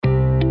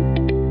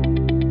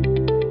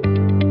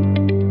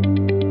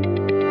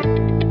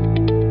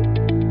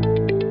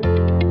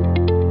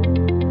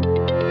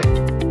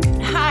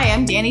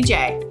Danny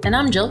J. And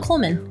I'm Jill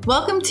Coleman.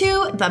 Welcome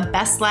to the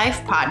Best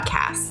Life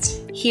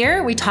Podcast.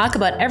 Here we talk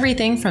about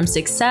everything from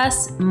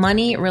success,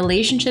 money,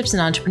 relationships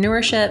and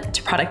entrepreneurship,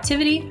 to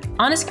productivity,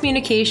 honest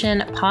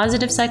communication,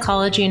 positive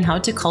psychology, and how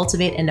to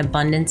cultivate an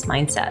abundance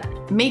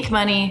mindset. Make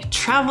money,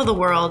 travel the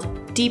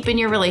world, deepen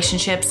your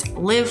relationships,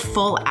 live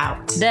full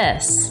out.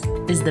 This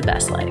is the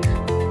best life.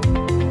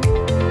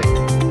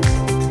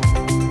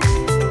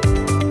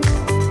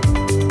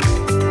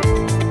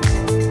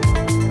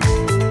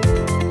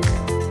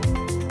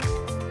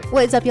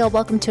 What is up, y'all?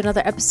 Welcome to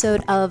another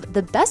episode of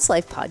the Best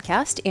Life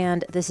Podcast,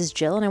 and this is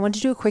Jill, and I want to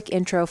do a quick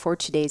intro for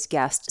today's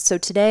guest. So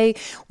today,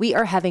 we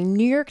are having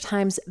New York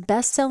Times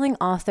bestselling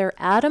author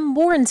Adam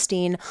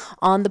Bornstein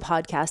on the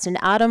podcast, and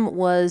Adam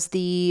was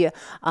the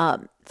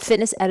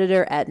fitness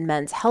editor at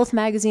Men's Health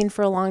magazine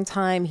for a long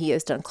time. He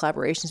has done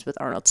collaborations with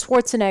Arnold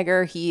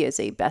Schwarzenegger. He is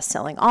a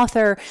best-selling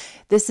author.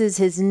 This is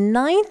his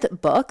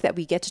 9th book that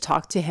we get to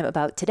talk to him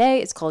about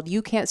today. It's called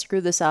You Can't Screw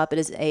This Up. It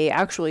is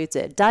it's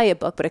a diet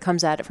book, but it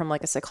comes at it from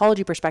like a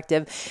psychology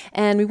perspective.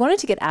 And we wanted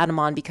to get Adam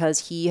on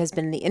because he has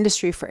been in the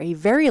industry for a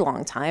very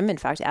long time. In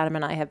fact, Adam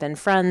and I have been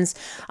friends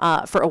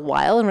for a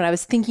while. And when I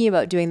was thinking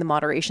about doing the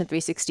Moderation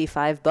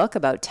 365 book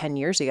about 10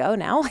 years ago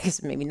now, I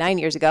guess maybe 9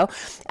 years ago,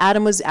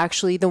 Adam was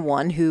actually the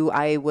one who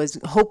I was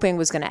hoping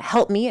was going to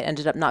help me. It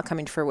ended up not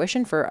coming to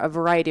fruition for a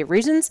variety of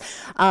reasons.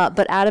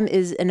 But Adam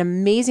is an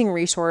amazing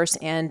resource.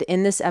 And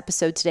in this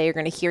episode today, you're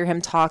going to hear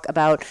him talk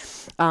about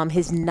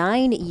his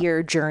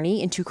 9-year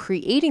journey into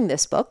creating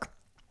this book,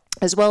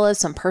 as well as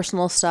some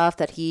personal stuff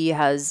that he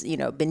has,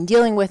 been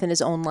dealing with in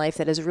his own life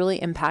that has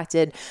really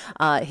impacted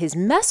his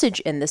message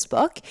in this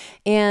book.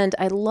 And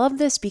I love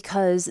this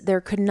because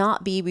there could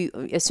not be,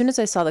 as soon as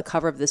I saw the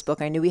cover of this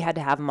book, I knew we had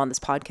to have him on this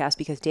podcast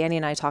because Danny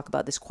and I talk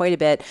about this quite a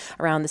bit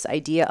around this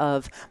idea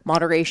of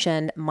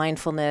moderation,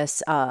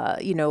 mindfulness,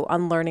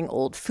 unlearning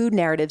old food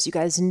narratives. You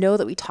guys know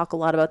that we talk a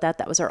lot about that.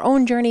 That was our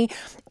own journey.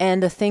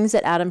 And the things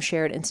that Adam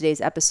shared in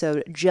today's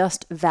episode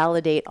just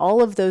validate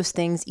all of those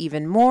things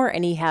even more.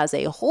 And he has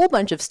a whole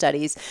bunch of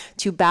studies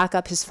to back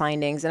up his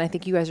findings. And I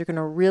think you guys are going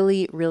to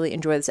really, really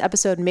enjoy this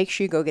episode. Make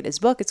sure you go get his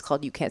book. It's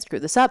called You Can't Screw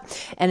This Up.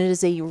 And it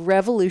is a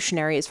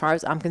revolutionary, as far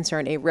as I'm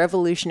concerned, a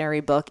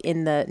revolutionary book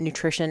in the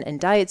nutrition and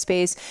diet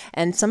space.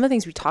 And some of the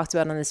things we talked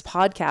about on this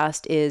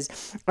podcast is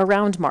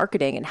around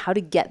marketing and how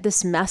to get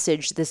this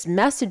message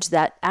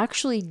that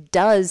actually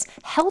does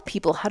help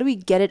people. How do we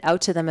get it out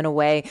to them in a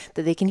way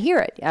that they can hear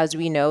it? As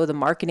we know, the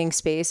marketing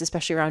space,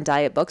 especially around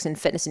diet books and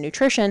fitness and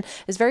nutrition,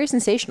 is very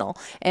sensational.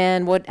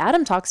 And what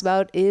Adam talks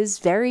about is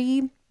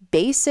very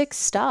basic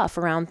stuff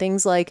around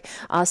things like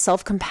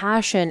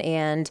self-compassion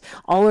and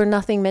all or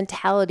nothing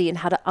mentality, and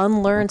how to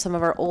unlearn some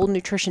of our old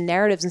nutrition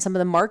narratives and some of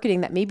the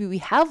marketing that maybe we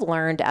have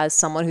learned as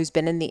someone who's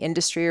been in the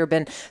industry or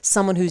been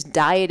someone who's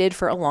dieted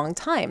for a long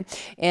time.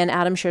 And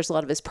Adam shares a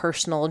lot of his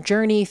personal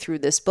journey through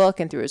this book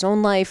and through his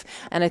own life.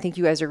 And I think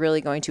you guys are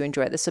really going to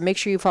enjoy this. So make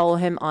sure you follow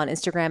him on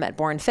Instagram at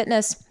Born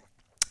Fitness,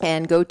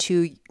 and go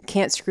to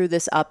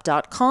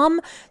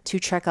can'tscrewthisup.com to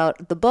check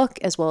out the book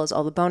as well as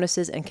all the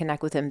bonuses and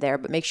connect with him there.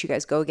 But make sure you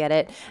guys go get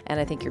it. And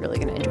I think you're really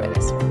going to enjoy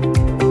this.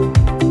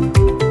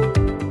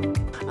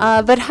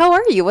 But how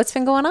are you? What's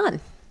been going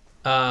on?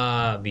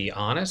 The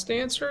honest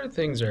answer,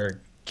 things are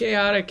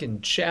chaotic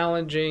and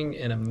challenging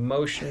and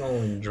emotional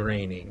and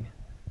draining.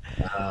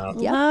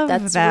 Yeah,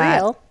 that's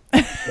real.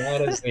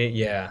 Honestly,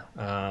 yeah.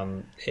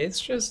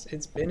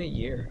 It's been a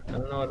year. I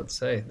don't know what to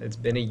say. It's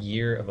been a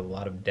year of a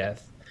lot of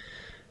death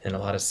and a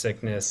lot of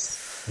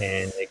sickness,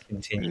 and it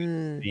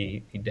continues.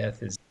 The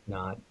death is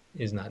not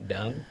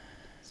done.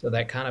 So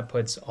that kind of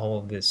puts all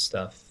of this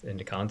stuff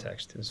into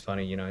context. It was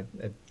funny,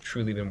 I've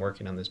truly been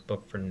working on this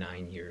book for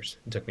 9 years.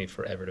 It took me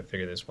forever to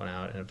figure this one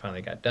out, and it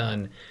finally got done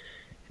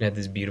and had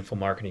this beautiful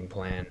marketing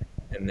plan.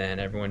 And then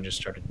everyone just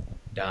started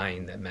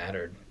dying that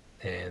mattered,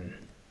 and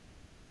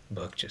the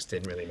book just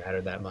didn't really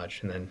matter that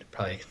much. And then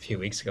probably a few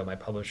weeks ago, my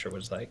publisher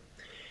was like,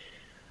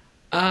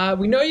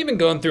 we know you've been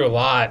going through a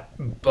lot,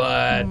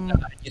 but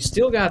you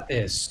still got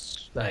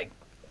this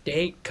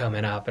date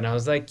coming up. And I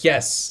was like,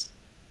 yes,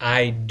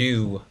 I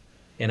do.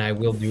 And I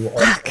will do all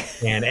I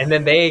can. And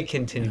then they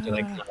continue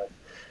to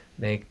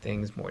make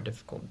things more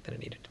difficult than it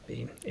needed to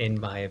be, in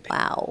my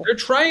opinion. Wow. They're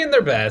trying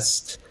their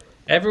best.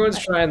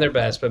 Everyone's trying their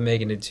best, but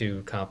making it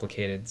too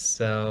complicated.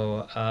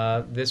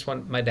 So this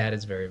one, my dad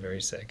is very, very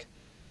sick.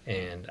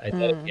 And I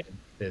dedicated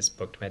this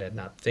book to my dad,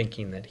 not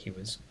thinking that he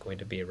was going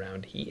to be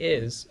around. He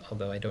is,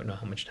 although I don't know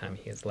how much time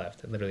he has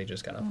left. I literally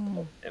just got off the phone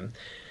with him.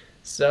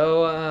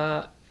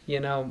 So,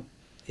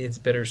 it's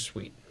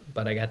bittersweet.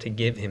 But I got to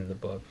give him the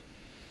book,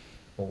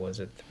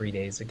 3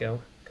 days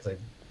ago? Because I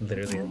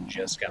literally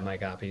just got my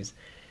copies.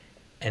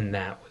 And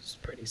that was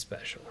pretty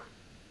special.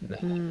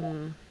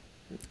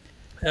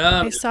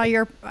 I saw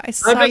your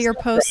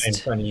post in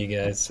front of you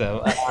guys,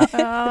 so it's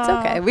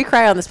okay. We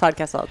cry on this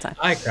podcast all the time.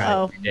 I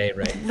cry every day,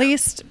 right?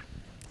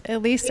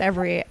 At least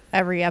every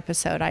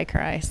episode I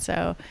cry.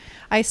 So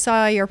I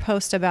saw your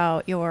post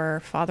about your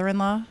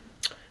father-in-law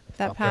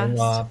that passed.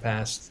 Father-in-law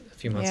passed a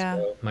few months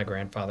ago. My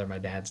grandfather, my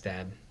dad's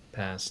dad,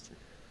 passed.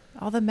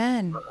 All the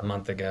men. a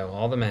month ago.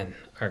 All the men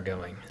are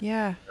going.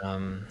 Yeah.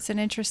 It's an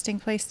interesting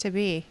place to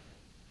be.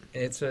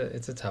 It's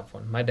a tough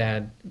one. My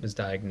dad was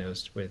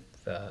diagnosed with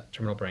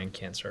terminal brain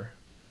cancer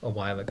a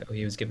while ago.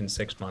 He was given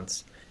 6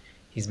 months.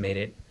 He's made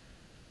it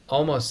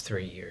almost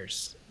 3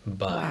 years,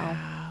 but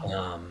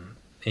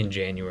in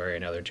January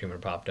another tumor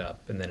popped up,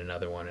 and then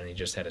another one, and he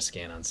just had a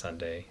scan on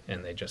Sunday,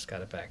 and they just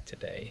got it back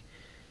today.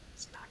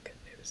 It's not good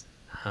news.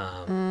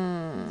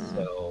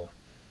 So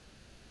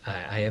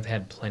I have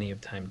had plenty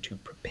of time to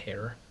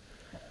prepare,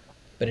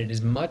 but it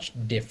is much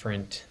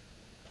different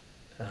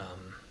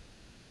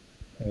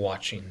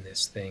watching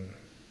this thing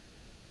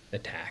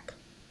attack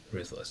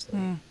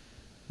ruthlessly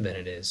than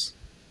it is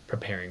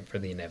preparing for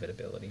the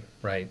inevitability,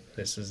 right?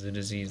 This is a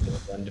disease that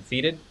is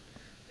undefeated.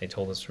 They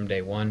told us from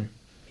day one,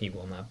 he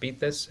will not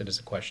beat this. It is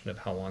a question of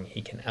how long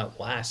he can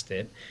outlast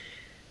it.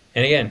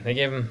 And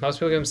again, most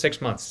people give him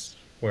 6 months,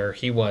 where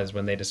he was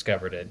when they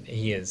discovered it.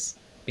 He has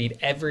beat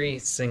every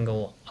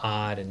single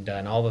odd and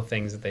done all the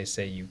things that they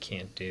say you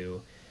can't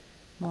do.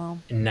 Wow.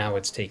 And now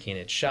it's taking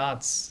its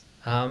shots.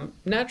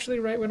 Naturally,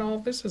 right when all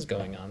of this is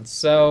going on.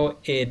 So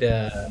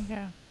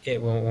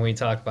when we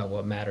talk about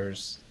what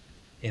matters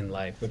in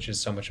life, which is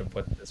so much of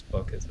what this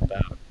book is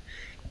about,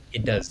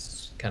 it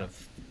does kind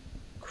of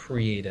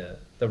create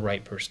the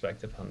right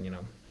perspective on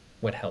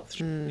what health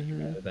should be,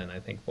 rather than I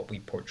think what we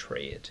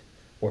portray it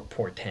or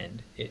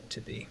portend it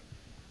to be.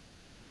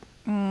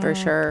 For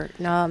sure.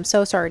 No, I'm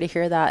so sorry to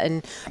hear that.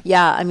 And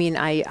yeah, I mean,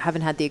 I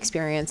haven't had the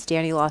experience.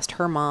 Danny lost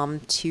her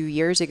mom 2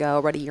 years ago,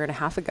 about a year and a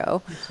half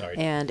ago. Sorry.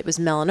 And it was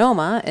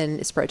melanoma, and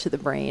it spread to the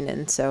brain.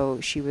 And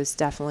so she was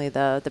definitely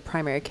the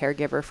primary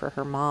caregiver for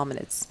her mom.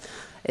 And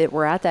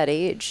we're at that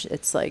age.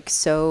 It's like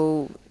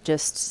so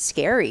just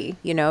scary,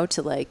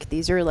 to like,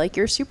 these are like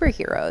your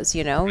superheroes,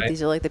 Right.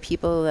 These are like the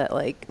people that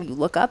like you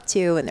look up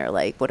to, and they're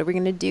like, what are we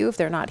going to do if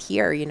they're not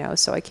here?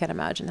 So I can't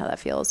imagine how that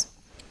feels.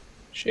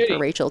 Shitty. For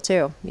Rachel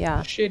too.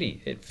 Yeah. Shitty.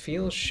 It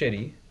feels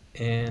shitty,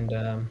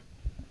 and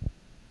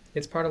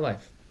it's part of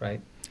life,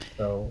 right?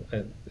 So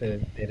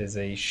it is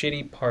a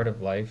shitty part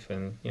of life,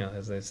 and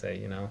as they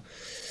say,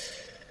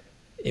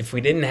 if we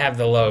didn't have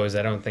the lows,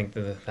 I don't think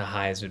the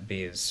highs would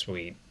be as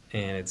sweet.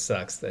 And it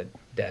sucks that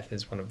death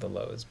is one of the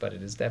lows, but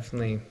it is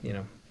definitely,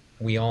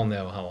 we all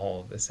know how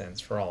all of this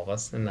ends for all of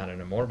us, and not in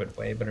a morbid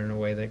way, but in a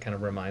way that kind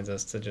of reminds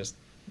us to just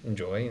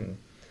enjoy and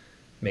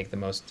make the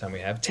most of the time we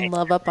have.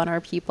 Love up on our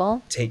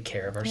people. Take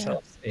care of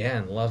ourselves. Yeah,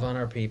 and love on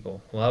our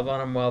people. Love on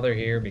them while they're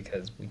here,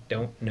 because we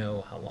don't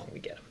know how long we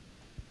get them.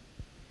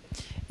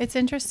 It's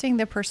interesting,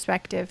 the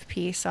perspective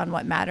piece on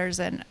what matters.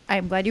 And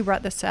I'm glad you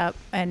brought this up.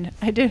 And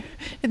I didn't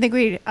think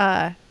we'd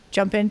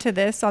jump into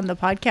this on the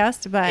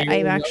podcast, but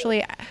I'm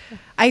actually,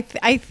 I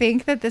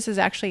think that this is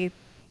actually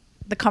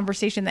the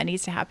conversation that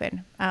needs to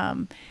happen.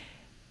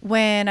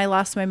 When I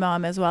lost my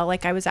mom as well,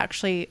 like I was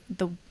actually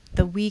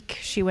the week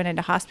she went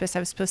into hospice, I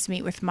was supposed to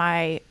meet with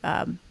my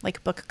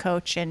book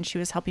coach, and she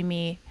was helping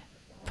me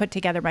put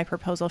together my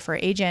proposal for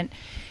agent,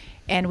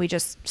 and we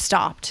just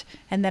stopped.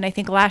 And then I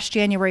think last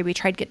January we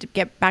tried to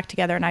get back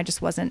together, and I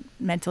just wasn't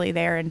mentally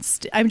there, and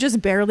I'm just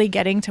barely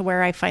getting to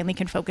where I finally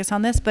can focus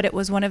on this. But it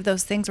was one of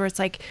those things where it's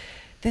like,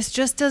 this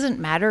just doesn't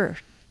matter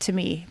to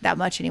me that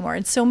much anymore,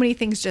 and so many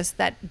things just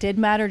that did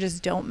matter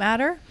just don't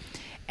matter.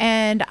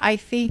 And I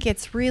think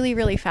it's really,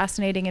 really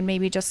fascinating, and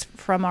maybe just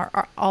from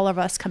all of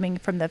us coming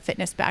from the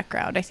fitness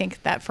background. I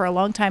think that for a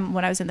long time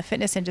when I was in the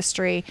fitness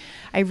industry,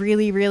 I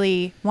really,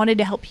 really wanted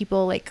to help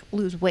people like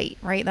lose weight,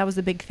 right? That was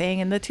the big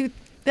thing. And the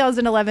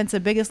 2011's the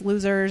Biggest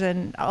Losers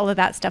and all of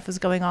that stuff was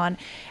going on.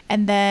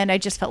 And then I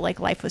just felt like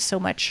life was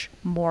so much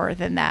more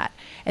than that.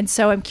 And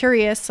so I'm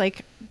curious,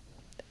 like,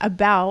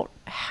 about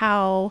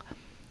how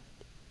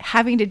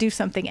having to do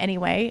something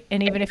anyway,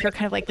 and even if you're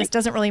kind of like, this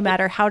doesn't really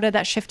matter, how did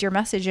that shift your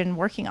message in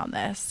working on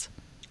this?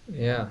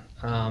 Yeah.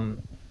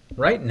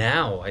 Right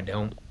now,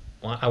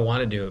 I want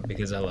to do it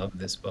because I love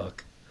this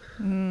book.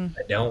 I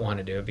don't want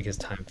to do it because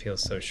time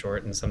feels so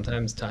short, and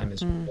sometimes time is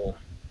full,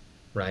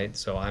 right?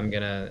 So I'm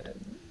gonna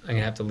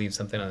have to leave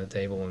something on the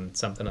table, and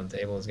something on the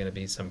table is gonna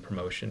be some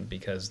promotion,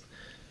 because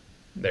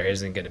there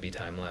isn't gonna be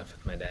time left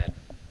with my dad,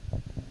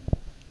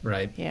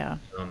 right? Yeah.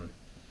 And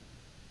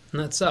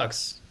that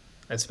sucks.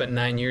 I spent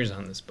 9 years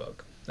on this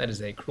book. That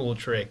is a cruel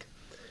trick.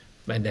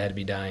 My dad to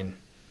be dying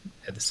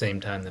at the same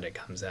time that it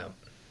comes out.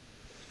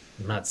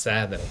 I'm not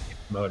sad that I get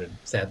promoted. I'm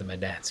sad that my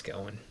dad's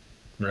going,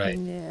 right?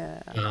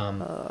 Yeah.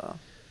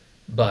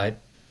 But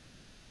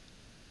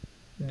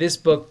this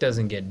book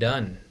doesn't get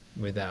done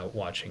without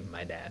watching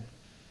my dad.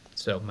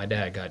 So my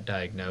dad got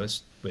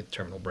diagnosed with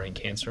terminal brain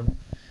cancer.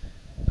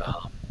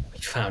 We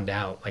found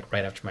out like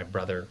right after my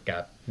brother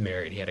got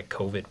married. He had a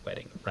COVID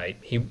wedding, right?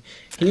 He'd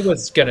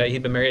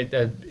been married,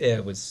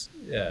 was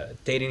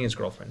dating his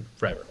girlfriend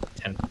forever,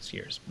 10 plus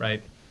years,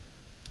 right?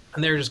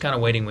 And they were just kind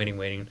of waiting.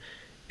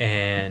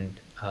 And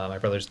my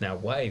brother's now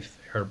wife,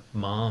 her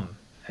mom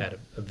had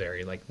a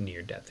very like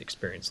near death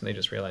experience, and they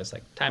just realized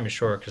like time is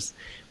short because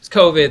it was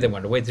COVID. They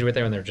wanted to wait through it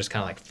there, and they're just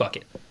kind of like, fuck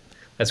it,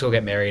 let's go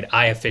get married.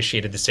 I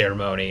officiated the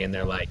ceremony, and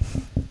they're like,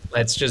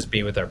 let's just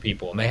be with our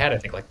people. And they had, I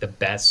think, like the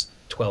best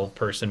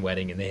 12-person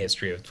wedding in the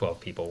history of 12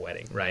 people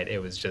wedding, right? It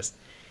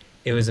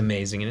was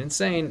amazing and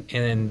insane.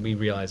 And then we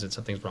realized that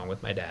something's wrong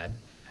with my dad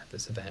at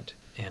this event.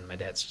 And my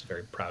dad's just a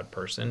very proud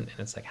person. And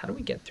it's like, how do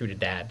we get through to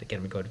dad to get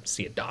him to go to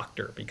see a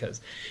doctor? Because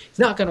he's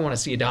not going to want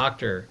to see a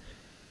doctor.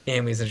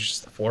 And we said,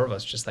 just the four of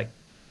us just like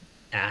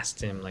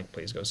asked him, like,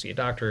 please go see a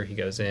doctor. He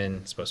goes in,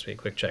 it's supposed to be a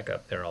quick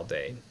checkup there all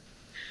day.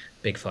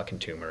 Big fucking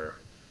tumor,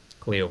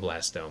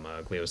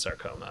 glioblastoma,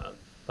 gliosarcoma.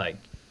 Like,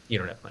 you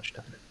don't have much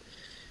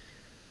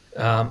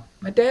time.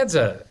 My dad's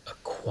a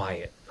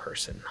quiet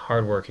person,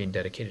 hardworking,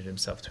 dedicated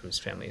himself to his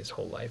family his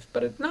whole life,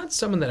 but it's not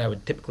someone that I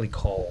would typically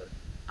call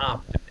an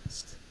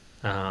optimist.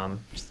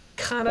 Just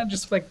kind of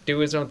just like do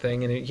his own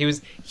thing, and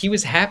he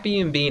was happy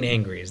in being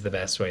angry is the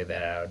best way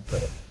that I would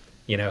put it.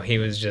 You know, he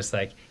was just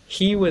like,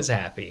 he was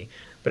happy,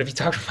 but if you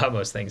talk about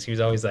most things, he was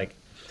always like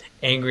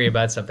angry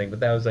about something, but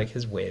that was like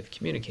his way of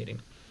communicating.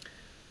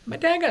 My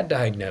dad got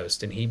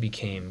diagnosed, and he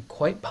became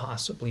quite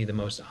possibly the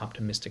most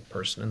optimistic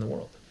person in the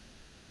world.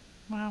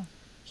 Wow.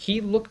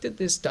 He looked at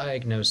this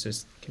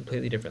diagnosis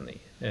completely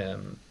differently.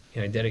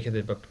 I dedicated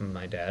the book to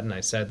my dad, and I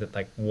said that,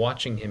 like,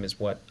 watching him is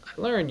what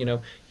I learned.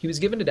 He was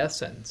given a death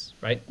sentence,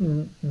 right?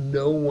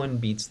 No one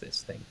beats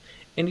this thing.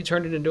 And he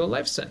turned it into a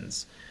life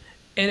sentence.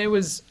 And I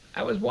was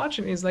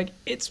watching, he's like,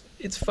 it's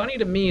funny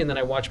to me. And then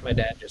I watched my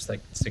dad just,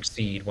 like,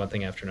 succeed one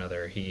thing after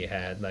another. He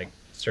had, like,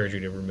 surgery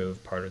to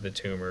remove part of the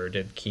tumor,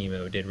 did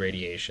chemo, did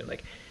radiation.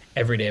 Like,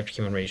 every day after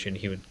chemo and radiation,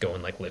 he would go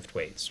and, like, lift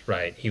weights,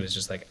 right? He was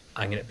just like,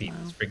 I'm going to beat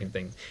this freaking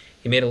thing.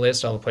 He made a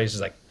list, all the places,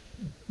 like,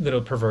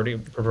 little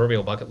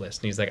proverbial bucket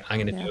list, and he's like, I'm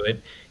gonna do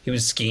it. He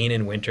was skiing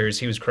in winters,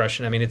 he was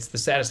crushing. I mean, it's the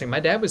saddest thing. My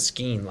dad was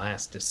skiing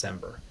last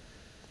December.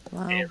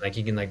 Wow. And like,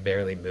 he can like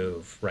barely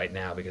move right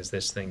now because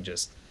this thing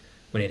just,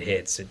 when it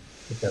hits, it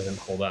doesn't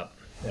hold up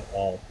at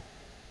all.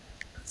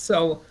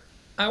 So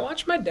I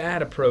watched my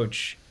dad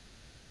approach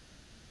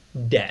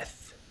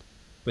death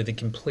with a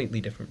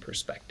completely different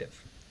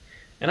perspective.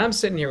 And I'm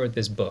sitting here with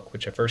this book,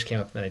 which I first came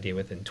up with an idea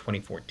with in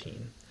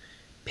 2014.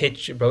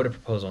 Wrote a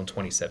proposal in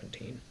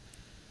 2017.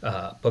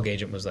 Book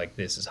agent was like,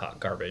 this is hot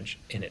garbage,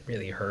 and it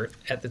really hurt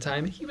at the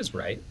time. He was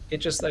right. It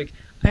just like,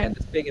 I had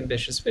this big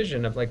ambitious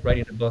vision of like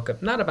writing a book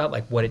of not about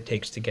like what it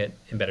takes to get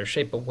in better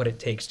shape, but what it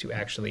takes to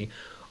actually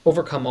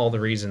overcome all the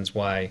reasons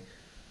why,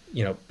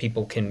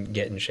 people can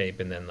get in shape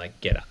and then like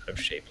get out of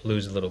shape,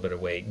 lose a little bit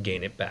of weight,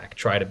 gain it back,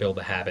 try to build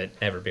a habit,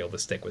 never be able to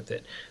stick with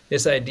it.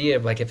 This idea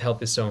of like, if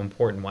health is so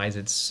important, why is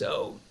it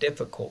so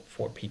difficult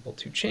for people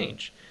to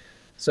change?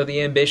 So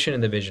the ambition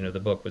and the vision of the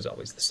book was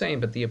always the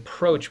same, but the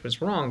approach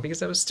was wrong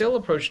because I was still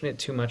approaching it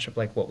too much of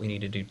like what we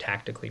need to do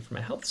tactically from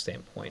a health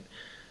standpoint,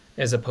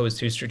 as opposed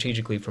to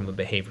strategically from a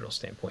behavioral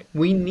standpoint.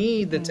 We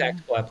need the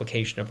tactical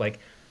application of like,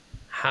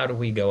 how do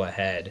we go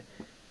ahead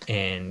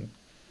and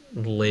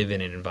live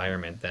in an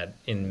environment that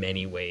in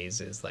many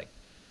ways is like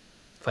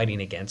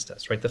fighting against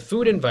us, right? The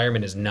food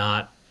environment is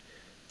not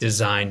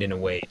designed in a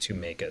way to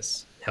make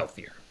us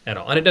healthier at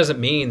all. And it doesn't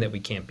mean that we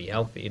can't be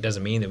healthy. It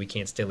doesn't mean that we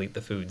can't still eat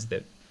the foods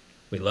that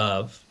we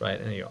love, right?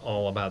 And you're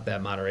all about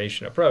that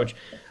moderation approach.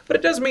 But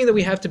it does mean that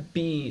we have to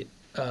be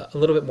a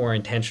little bit more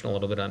intentional, a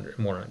little bit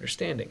more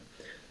understanding.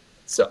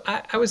 So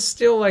I was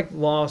still like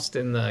lost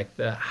in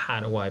the how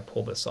do I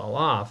pull this all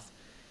off?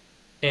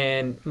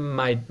 And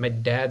my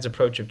dad's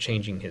approach of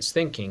changing his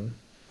thinking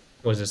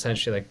was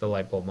essentially like the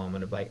light bulb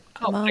moment of like,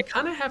 I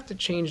kind of have to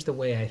change the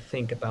way I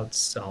think about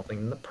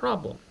solving the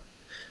problem.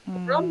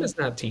 The problem is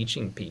not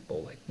teaching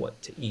people like what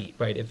to eat,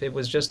 right? If it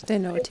was just a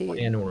meal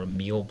plan or a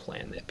meal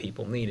plan that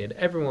people needed,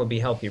 everyone would be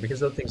healthier because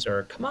those things are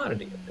a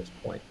commodity at this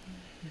point.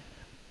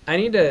 I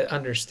need to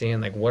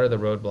understand like what are the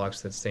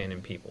roadblocks that stand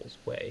in people's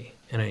way,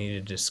 and I need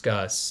to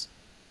discuss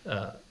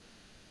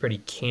pretty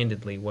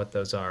candidly what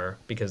those are,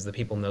 because the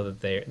people know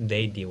that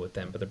they deal with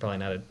them, but they're probably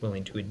not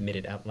willing to admit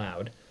it out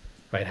loud,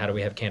 right? How do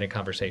we have candid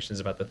conversations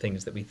about the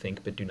things that we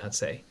think but do not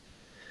say?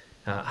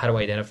 How do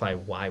I identify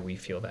why we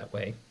feel that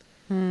way?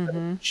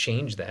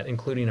 Change that,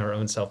 including our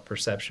own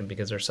self-perception,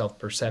 because our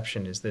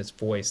self-perception is this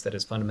voice that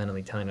is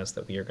fundamentally telling us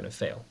that we are going to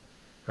fail,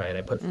 right?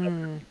 I put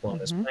 500 people on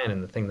this plan,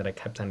 and the thing that I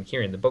kept on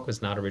hearing, the book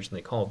was not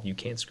originally called "You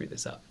Can't Screw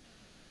This Up,"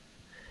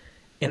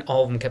 and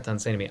all of them kept on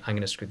saying to me, "I'm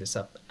going to screw this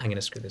up. I'm going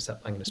to screw this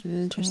up. I'm going to screw this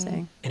up."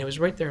 Interesting. And it was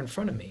right there in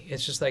front of me.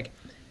 It's just like,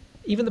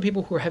 even the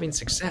people who are having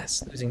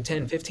success, losing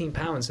 10, 15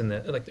 pounds in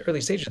the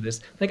early stages of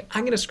this, like,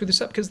 I'm going to screw this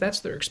up because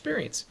that's their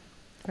experience.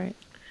 Right.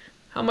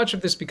 How much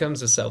of this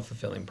becomes a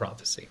self-fulfilling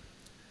prophecy?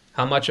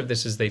 How much of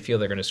this is they feel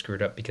they're going to screw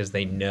it up because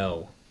they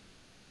know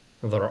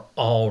they're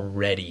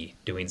already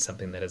doing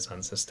something that is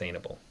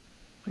unsustainable?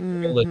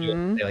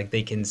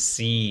 They can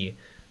see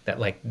that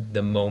like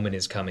the moment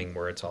is coming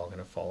where it's all going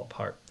to fall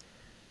apart.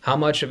 How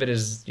much of it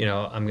is,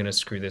 I'm going to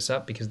screw this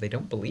up because they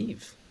don't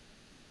believe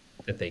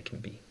that they can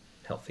be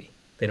healthy.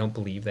 They don't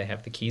believe they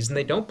have the keys, and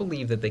they don't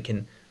believe that they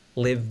can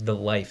live the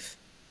life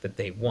that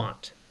they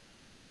want.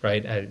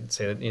 Right? I'd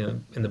say that,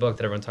 in the book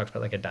that everyone talks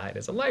about like a diet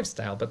as a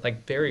lifestyle, but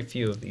like very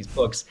few of these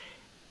books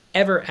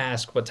ever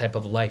ask what type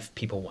of life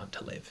people want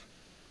to live.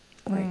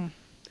 Right.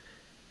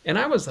 And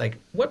I was like,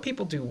 what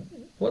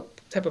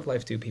type of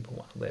life do people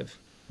want to live?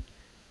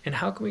 And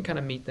how can we kind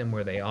of meet them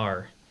where they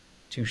are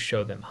to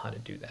show them how to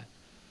do that?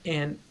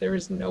 And there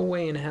is no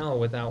way in hell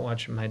without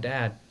watching my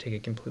dad take a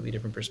completely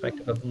different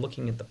perspective of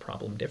looking at the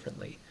problem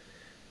differently.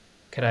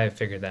 Could I have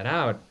figured that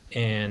out?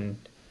 And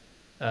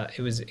it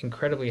was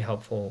incredibly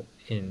helpful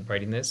in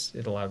writing this.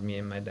 It allowed me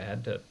and my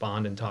dad to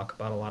bond and talk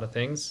about a lot of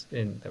things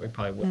that we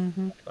probably wouldn't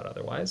talk about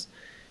otherwise.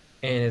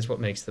 And is what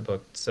makes the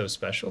book so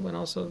special and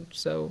also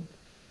so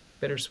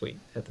bittersweet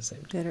at the same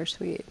time.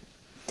 Bittersweet.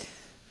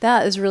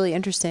 That is really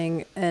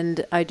interesting.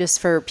 And I just,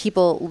 for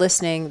people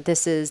listening,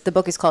 the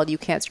book is called You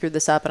Can't Screw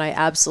This Up. And I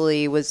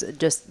absolutely was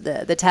just,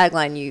 the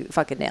tagline, you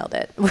fucking nailed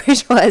it,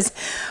 which was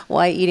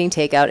why eating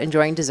takeout,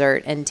 enjoying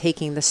dessert, and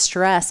taking the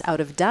stress out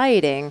of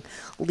dieting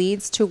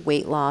leads to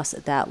weight loss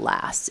that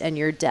lasts. And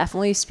you're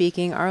definitely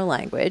speaking our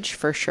language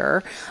for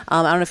sure.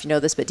 I don't know if you know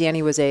this, but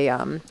Danny was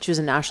she was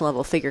a national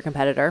level figure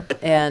competitor.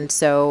 And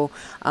so,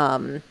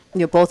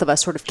 both of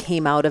us sort of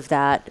came out of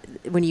that.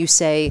 When you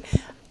say,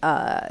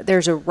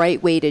 there's a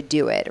right way to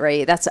do it,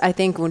 right? That's, I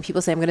think when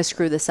people say, I'm going to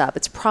screw this up,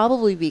 it's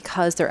probably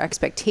because their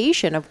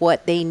expectation of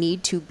what they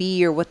need to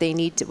be or what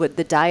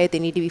the diet they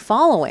need to be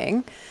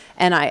following.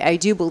 And I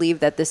do believe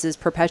that this is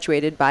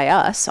perpetuated by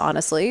us,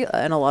 honestly,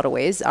 in a lot of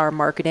ways. Our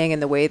marketing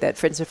and the way that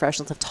fitness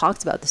professionals have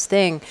talked about this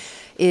thing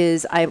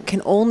is I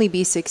can only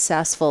be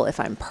successful if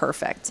I'm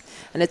perfect.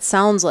 And it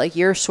sounds like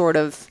you're sort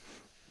of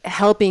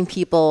helping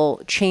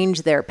people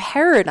change their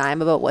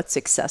paradigm about what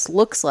success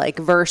looks like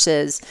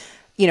versus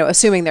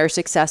assuming their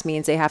success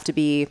means they have to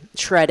be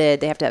shredded,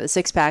 they have to have a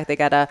six-pack, they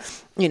gotta,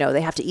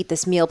 they have to eat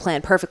this meal plan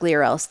perfectly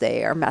or else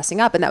they are messing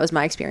up. And that was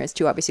my experience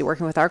too, obviously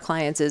working with our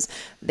clients, is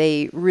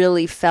they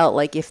really felt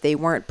like if they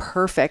weren't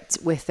perfect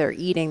with their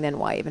eating, then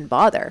why even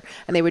bother?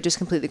 And they would just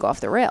completely go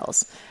off the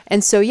rails.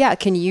 And so,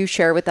 can you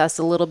share with us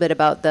a little bit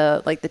about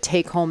the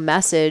take-home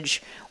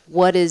message?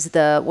 What's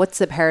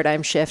the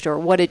paradigm shift, or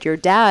what did your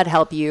dad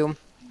help you?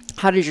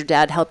 How did your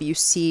dad help you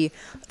see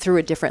through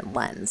a different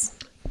lens?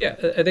 Yeah,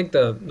 I think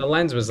the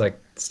lens was like,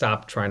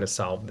 stop trying to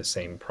solve the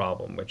same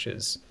problem, which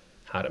is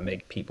how to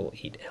make people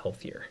eat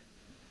healthier,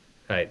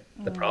 right?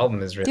 The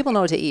problem is really, people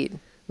know what to eat.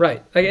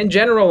 Right. Like in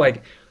general,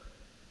 like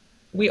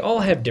we all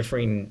have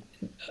differing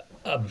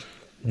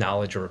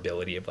knowledge or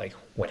ability of like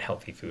what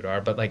healthy food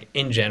are. But like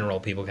in general,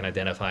 people can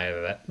identify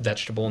a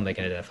vegetable and they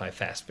can identify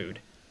fast food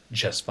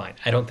just fine.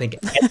 I don't think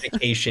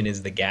education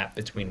is the gap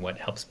between what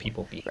helps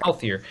people be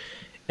healthier.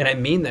 And I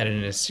mean that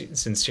in a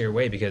sincere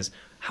way, because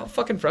how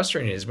fucking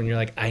frustrating it is when you're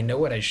like, I know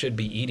what I should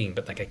be eating,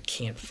 but like I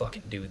can't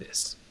fucking do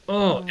this.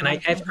 And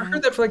I've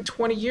heard that for like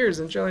 20 years.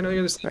 And Jill, I know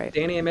you're the same. Right.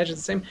 Danny, I imagine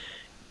the same.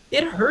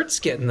 It hurts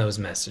getting those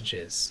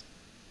messages,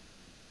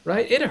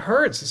 right? It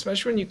hurts,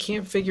 especially when you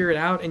can't figure it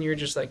out and you're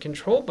just like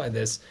controlled by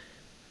this.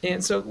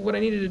 And so what I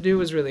needed to do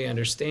was really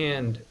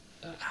understand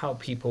how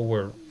people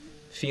were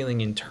feeling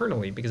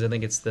internally, because I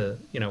think it's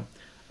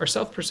our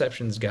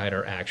self-perceptions guide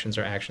our actions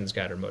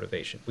guide our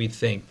motivation. We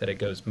think that it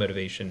goes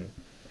motivation,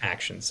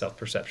 action,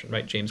 self-perception,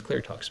 right? James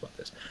Clear talks about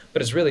this,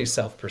 but it's really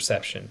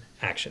self-perception,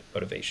 action,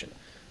 motivation.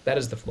 That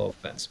is the flow of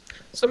events.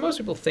 So most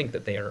people think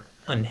that they are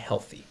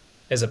unhealthy,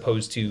 as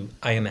opposed to,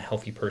 I am a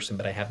healthy person,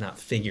 but I have not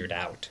figured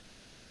out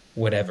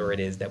whatever it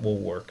is that will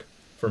work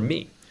for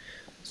me.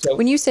 So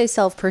when you say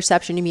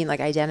self-perception, you mean like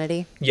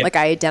identity? Yeah. Like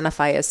I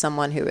identify as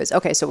someone who is,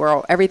 okay,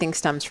 so everything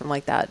stems from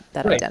like that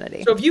right.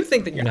 Identity. So if you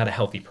think that you're not a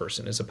healthy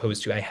person, as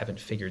opposed to, I haven't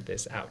figured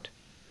this out,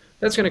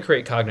 that's going to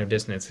create cognitive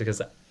dissonance,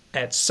 because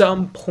at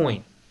some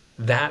point,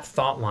 that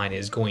thought line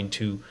is going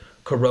to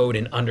corrode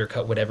and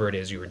undercut whatever it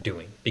is you were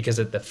doing. Because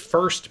at the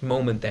first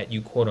moment that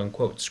you quote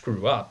unquote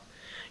screw up,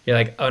 you're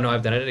like, oh no,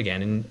 I've done it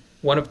again. And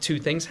one of two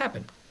things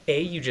happen. A,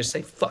 you just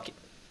say, fuck it,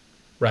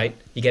 right?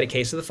 You get a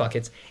case of the fuck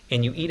it's,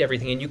 and you eat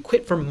everything and you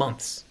quit for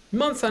months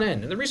on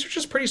end. And the research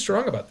is pretty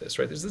strong about this,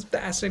 right? There's this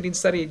fascinating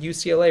study at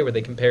UCLA where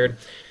they compared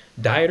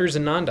dieters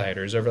and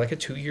non-dieters over like a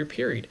 2-year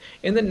period.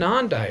 And the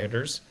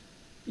non-dieters,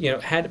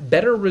 had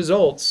better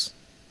results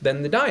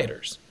than the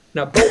dieters.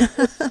 Now,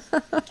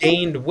 both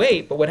gained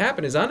weight, but what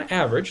happened is, on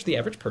average, the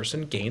average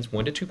person gains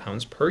 1 to 2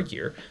 pounds per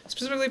year,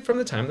 specifically from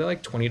the time they're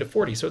like 20 to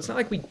 40. So it's not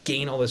like we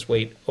gain all this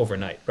weight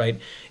overnight, right?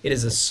 It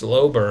is a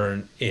slow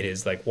burn. It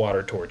is like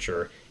water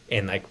torture.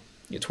 And like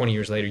 20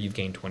 years later, you've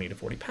gained 20 to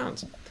 40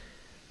 pounds.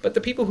 But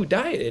the people who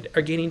dieted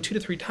are gaining 2 to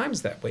 3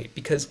 times that weight,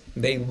 because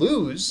they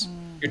lose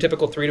your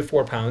typical 3 to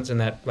 4 pounds in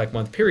that like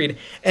month period,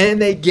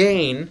 and they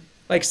gain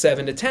like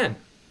 7 to 10.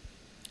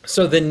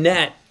 So the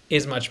net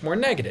is much more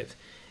negative.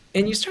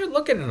 And you start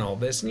looking at all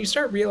this and you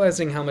start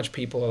realizing how much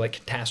people are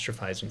like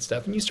catastrophizing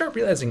stuff. And you start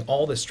realizing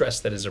all the stress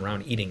that is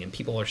around eating, and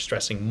people are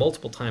stressing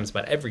multiple times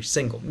about every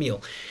single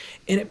meal.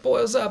 And it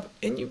boils up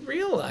and you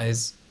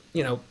realize,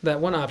 that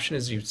one option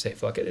is you say,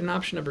 fuck it. And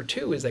option number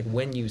 2 is like,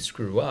 when you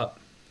screw up,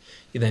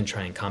 you then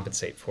try and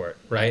compensate for it,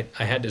 right?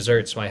 I had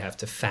dessert, so I have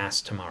to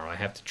fast tomorrow. I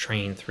have to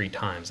train 3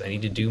 times. I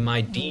need to do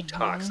my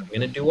detox. I'm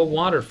going to do a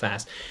water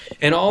fast.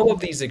 And all of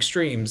these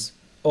extremes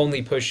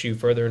only push you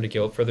further into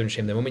guilt, further into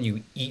shame. The moment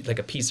you eat like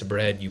a piece of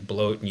bread, you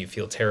bloat and you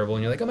feel terrible.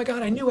 And you're like, oh my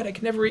God, I knew it. I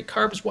could never eat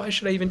carbs. Why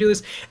should I even do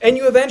this? And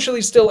you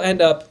eventually still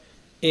end up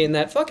in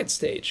that fuck it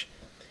stage.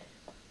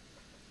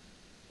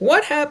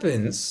 What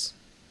happens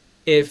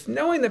if,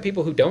 knowing that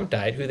people who don't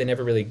diet, who they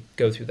never really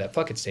go through that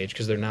fuck it stage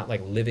because they're not like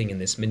living in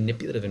this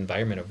manipulative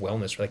environment of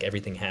wellness where like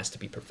everything has to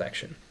be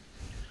perfection.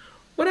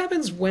 What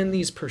happens when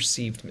these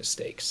perceived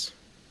mistakes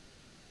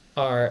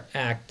are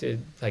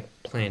acted like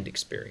planned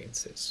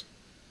experiences,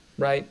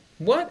 right?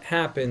 What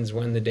happens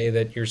when the day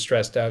that you're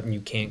stressed out and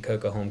you can't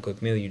cook a home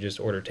cooked meal, you just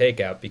order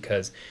takeout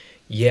because,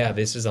 yeah,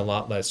 this is a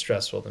lot less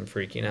stressful than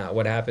freaking out?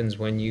 What happens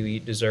when you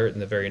eat dessert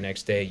and the very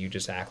next day you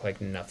just act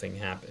like nothing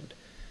happened?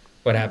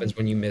 What happens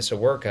when you miss a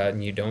workout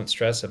and you don't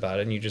stress about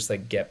it and you just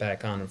like get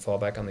back on and fall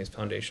back on these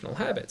foundational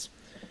habits?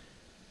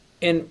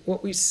 And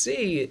what we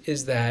see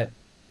is that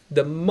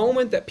the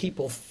moment that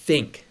people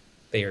think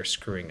they are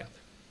screwing up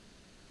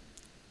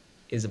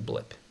is a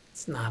blip.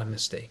 It's not a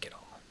mistake at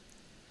all.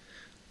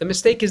 The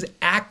mistake is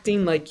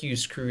acting like you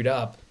screwed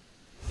up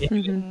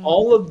in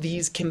all of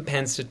these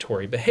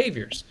compensatory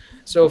behaviors.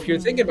 So if you're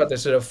thinking about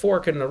this at a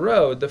fork in the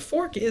road, the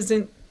fork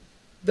isn't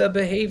the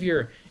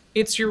behavior,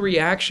 it's your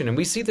reaction. And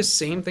we see the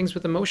same things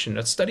with emotion.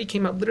 A study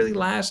came out literally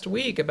last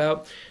week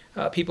about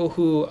people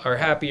who are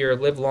happier,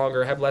 live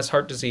longer, have less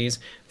heart disease,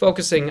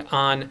 focusing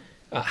on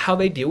how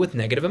they deal with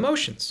negative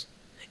emotions.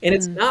 And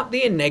it's not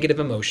the negative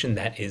emotion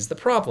that is the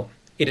problem.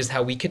 It is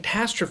how we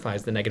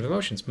catastrophize the negative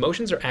emotions.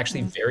 Emotions are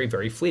actually very,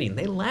 very fleeting.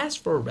 They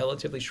last for a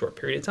relatively short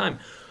period of time.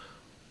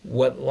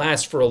 What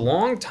lasts for a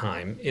long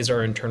time is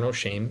our internal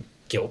shame,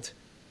 guilt,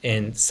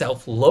 and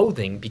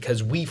self-loathing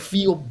because we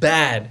feel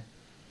bad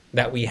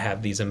that we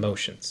have these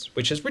emotions,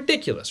 which is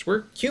ridiculous.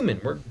 We're human.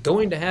 We're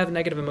going to have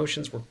negative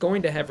emotions. We're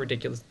going to have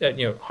ridiculous,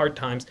 hard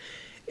times.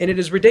 And it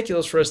is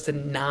ridiculous for us to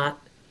not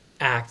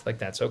act like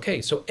that's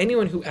okay. So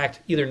anyone who acts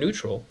either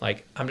neutral,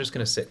 like I'm just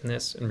going to sit in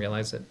this and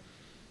realize that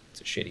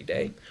it's a shitty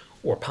day,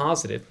 or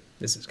positive,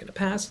 this is going to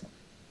pass,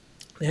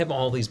 they have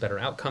all these better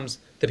outcomes.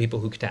 The people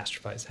who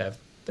catastrophize have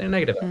their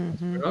negative outcomes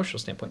from an emotional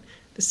standpoint.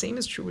 The same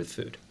is true with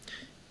food.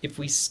 If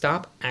we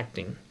stop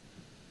acting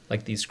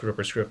like these screw up,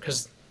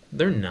 because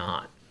they're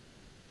not.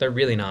 They're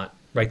really not.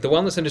 Right? The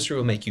wellness industry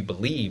will make you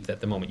believe that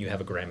the moment you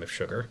have a gram of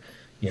sugar,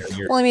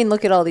 you're... Well, I mean,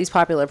 look at all these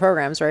popular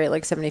programs, right?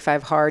 Like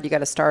 75 Hard, you got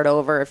to start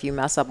over if you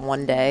mess up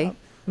one day.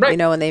 Right.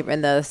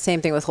 And the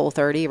same thing with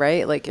Whole30,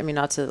 right? Like, I mean,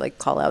 not to like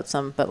call out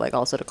some, but like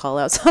also to call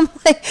out some,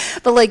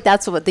 but like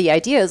that's what the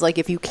idea is. Like,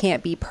 if you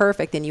can't be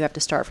perfect, then you have to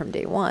start from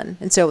day one.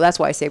 And so that's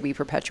why I say we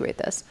perpetuate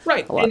this.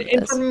 Right.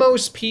 And for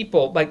most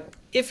people, like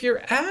if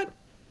you're at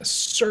a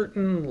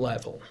certain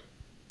level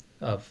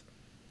of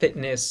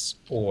fitness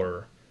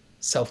or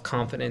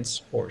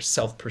self-confidence or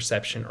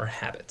self-perception or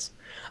habits,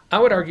 I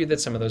would argue that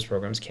some of those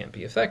programs can't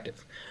be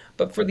effective.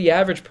 But for the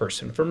average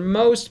person, for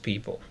most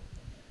people,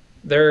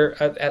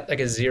 they're at like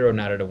a 0,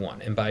 not at a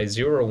 1. And by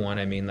 0 or 1,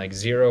 I mean like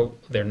 0,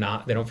 they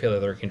don't feel that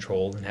they're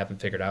controlled and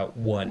haven't figured out.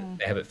 1,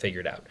 they have it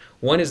figured out.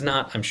 1 is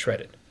not, I'm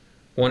shredded.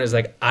 1 is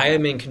like, I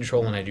am in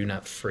control and I do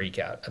not freak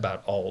out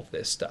about all of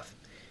this stuff.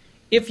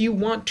 If you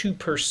want to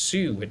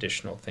pursue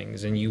additional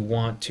things and you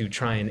want to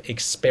try and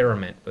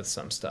experiment with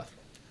some stuff,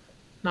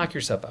 knock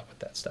yourself out with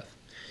that stuff.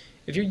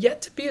 If you're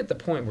yet to be at the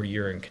point where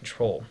you're in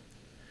control,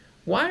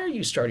 why are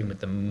you starting with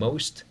the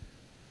most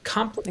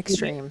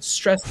complicated,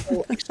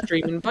 stressful,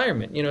 extreme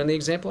environment? And the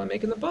example I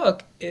make in the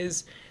book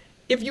is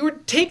if you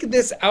would take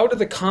this out of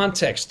the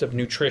context of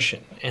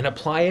nutrition and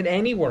apply it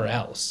anywhere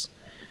else,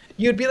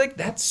 you'd be like,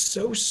 that's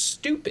so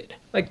stupid.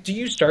 Like, do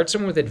you start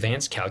someone with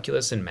advanced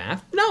calculus and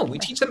math? No, we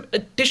teach them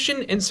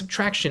addition and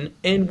subtraction,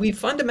 and we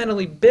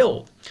fundamentally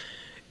build.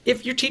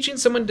 If you're teaching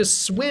someone to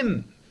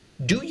swim,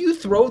 do you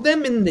throw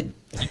them in the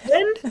deep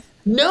end?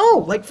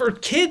 No, like for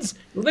kids,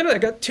 literally, I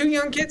got 2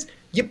 young kids,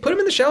 you put them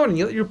in the shower and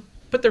you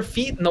put their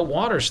feet in the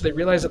water so they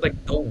realize that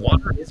like the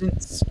water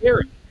isn't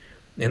scary.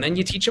 And then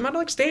you teach them how to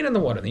like stand in the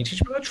water. Then you teach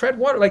them how to tread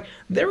water. Like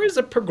there is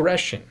a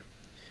progression.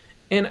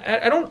 And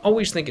I don't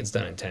always think it's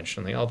done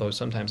intentionally, although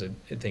sometimes I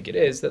think it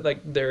is, that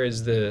like there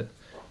is the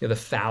the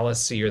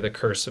fallacy or the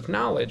curse of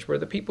knowledge, where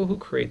the people who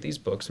create these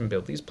books and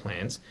build these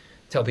plans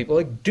tell people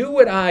like, do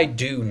what I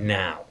do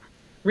now,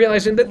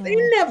 realizing that they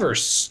never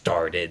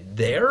started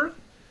there.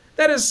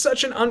 That is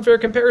such an unfair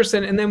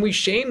comparison. And then we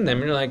shame them.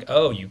 And you're like,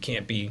 oh, you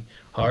can't be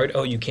hard.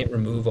 Oh, you can't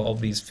remove all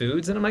these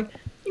foods. And I'm like,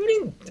 you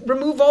didn't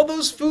remove all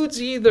those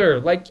foods either.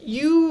 Like,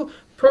 you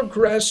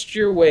progressed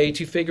your way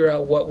to figure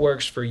out what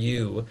works for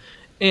you.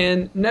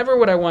 And never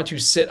would I want to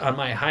sit on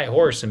my high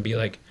horse and be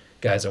like,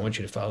 guys, I want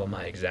you to follow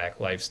my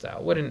exact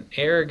lifestyle. What an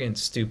arrogant,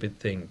 stupid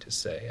thing to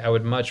say. I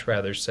would much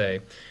rather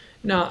say,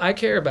 no, I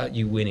care about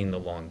you winning the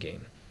long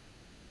game.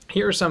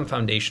 Here are some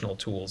foundational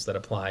tools that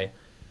apply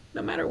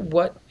no matter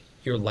what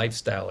your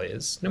lifestyle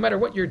is, no matter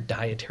what your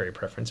dietary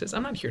preference is.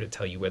 I'm not here to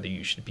tell you whether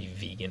you should be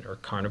vegan or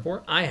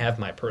carnivore. I have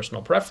my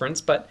personal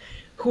preference, but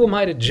who am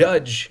I to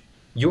judge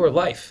your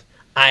life?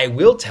 I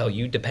will tell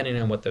you,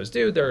 depending on what those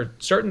do, there are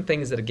certain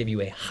things that give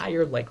you a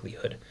higher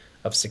likelihood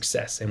of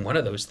success. And one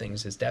of those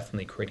things is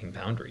definitely creating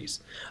boundaries.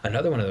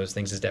 Another one of those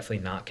things is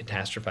definitely not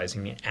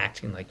catastrophizing and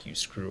acting like you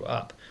screw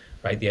up,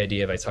 right? The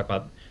idea of, I talk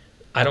about,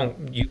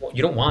 you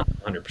don't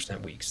want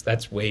 100% weeks.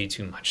 That's way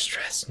too much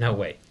stress. No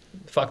way.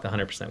 Fuck the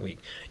 100% week.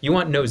 You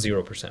want no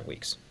 0%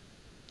 weeks.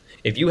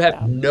 If you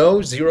have no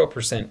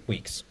 0%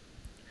 weeks,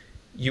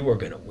 you are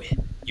going to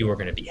win. You are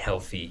going to be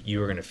healthy.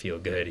 You are going to feel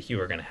good. You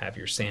are going to have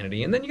your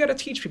sanity. And then you got to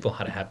teach people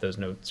how to have those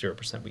no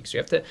 0% weeks. You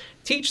have to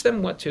teach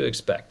them what to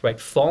expect, right?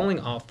 Falling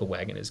off the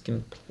wagon is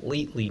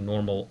completely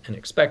normal and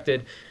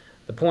expected.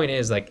 The point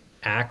is, like,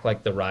 act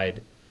like the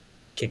ride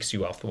kicks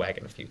you off the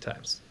wagon a few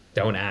times.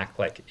 Don't act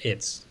like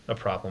it's a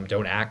problem.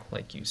 Don't act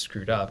like you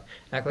screwed up.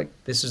 Act like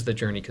this is the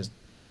journey, because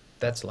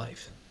that's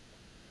life.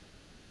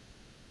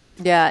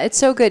 Yeah, it's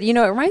so good. You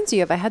know, it reminds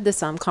you of, I had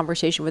this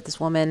conversation with this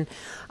woman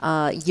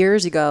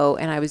years ago,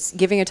 and I was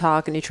giving a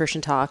talk, a nutrition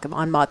talk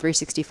on Mod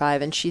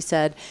 365, and she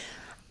said,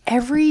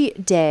 every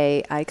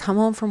day I come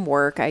home from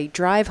work, I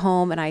drive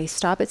home and I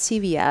stop at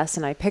CVS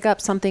and I pick up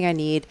something I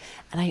need,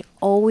 and I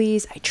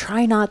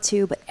try not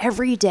to, but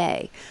every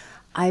day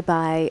I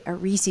buy a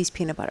Reese's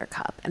peanut butter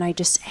cup, and I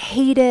just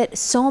hate it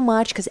so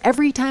much because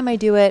every time I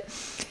do it.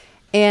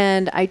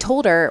 And I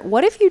told her,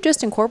 what if you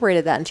just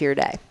incorporated that into your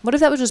day? What if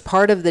that was just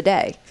part of the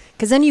day?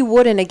 Because then you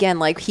wouldn't, again,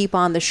 like, heap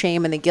on the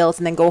shame and the guilt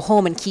and then go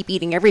home and keep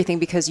eating everything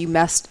because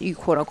you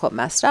quote unquote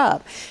messed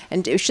up.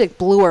 And she like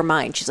blew her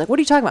mind. She's like, what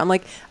are you talking about? I'm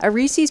like, a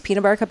Reese's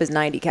peanut butter cup is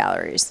 90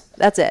 calories.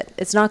 That's it.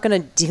 It's not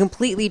going to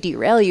completely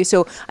derail you.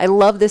 So I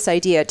love this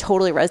idea. It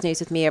totally resonates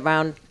with me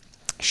around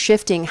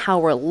shifting how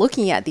we're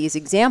looking at these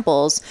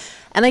examples.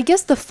 And I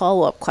guess the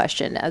follow-up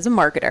question as a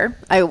marketer,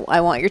 I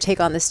want your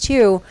take on this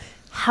too.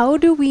 How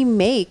do we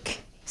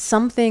make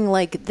something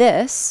like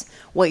this,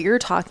 what you're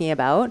talking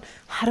about,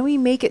 how do we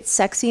make it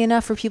sexy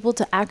enough for people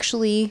to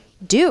actually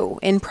do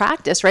in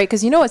practice, right?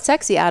 Because you know what's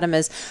sexy, Adam,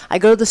 is I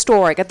go to the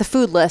store, I got the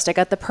food list, I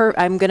got the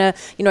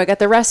I got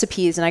the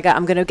recipes, and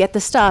I'm gonna get the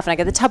stuff, and I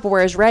got the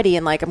Tupperware is ready,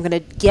 and like I'm gonna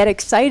get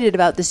excited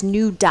about this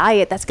new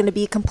diet that's gonna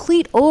be a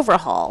complete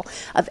overhaul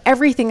of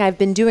everything I've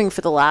been doing for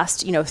the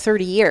last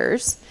 30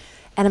 years,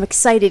 and I'm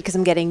excited because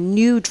I'm getting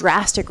new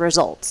drastic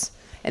results.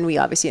 And we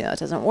obviously know it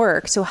doesn't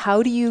work. So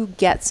how do you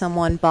get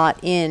someone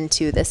bought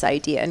into this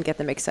idea and get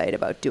them excited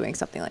about doing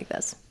something like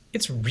this?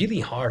 It's really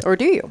hard. Or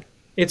do you?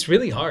 It's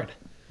really hard.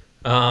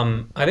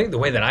 I think the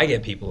way that I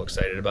get people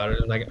excited about it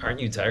is like, aren't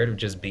you tired of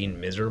just being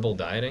miserable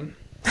dieting?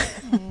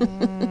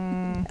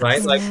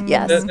 Right? Like,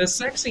 yes. The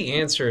sexy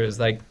answer is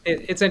like,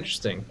 it's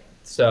interesting.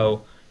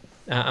 So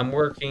I'm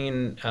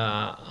working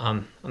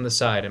on the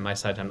side, in my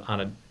side,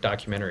 on a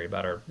documentary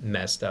about our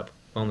messed up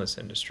wellness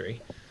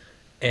industry.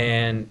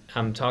 And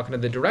I'm talking to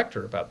the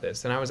director about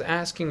this, and I was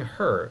asking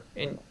her,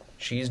 and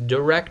she's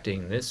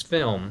directing this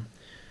film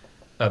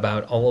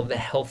about all of the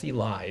healthy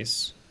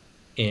lies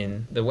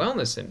in the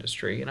wellness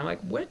industry. And I'm like,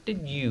 when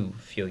did you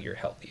feel your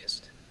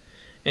healthiest?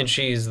 And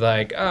she's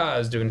like, I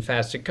was doing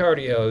fasted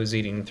cardio, I was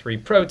eating 3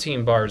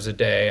 protein bars a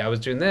day, I was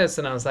doing this,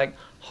 and I was like,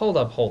 hold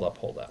up.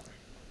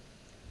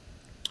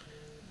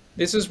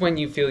 This is when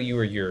you feel you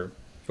were your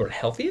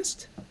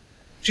healthiest?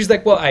 She's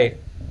like, well,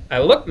 I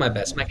looked my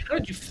best. I'm like, how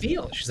did you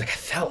feel? She's like, I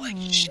felt like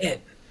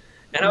shit.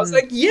 And I was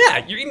like,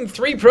 yeah, you're eating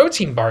 3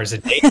 protein bars a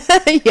day.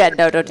 Yeah,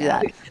 no, don't do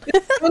that.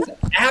 It was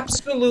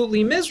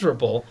absolutely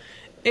miserable.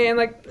 And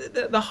like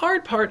the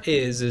hard part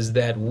is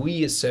that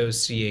we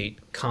associate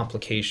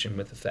complication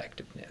with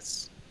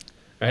effectiveness.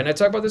 Right? And I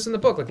talk about this in the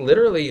book. Like,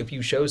 literally, if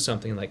you show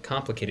something like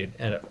complicated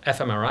and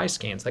fMRI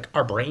scans, like,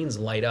 our brains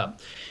light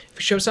up. If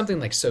we show something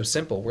like so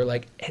simple, we're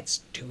like, it's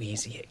too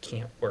easy, it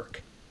can't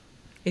work.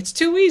 It's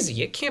too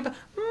easy. It can't be.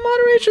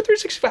 Moderation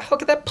 365. How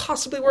could that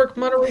possibly work?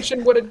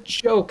 Moderation, what a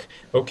joke.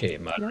 Okay,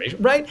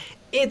 moderation, right?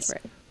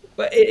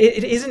 But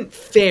it isn't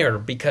fair,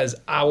 because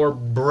our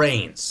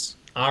brains,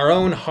 our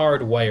own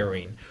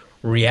hardwiring,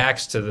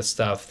 reacts to the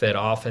stuff that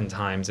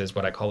oftentimes is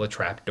what I call a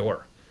trap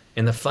door.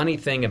 And the funny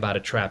thing about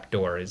a trap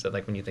door is that,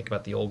 like, when you think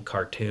about the old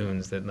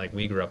cartoons that, like,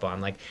 we grew up on,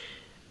 like,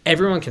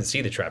 everyone can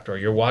see the trapdoor.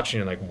 You're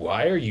watching, and like,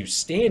 why are you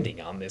standing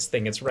on this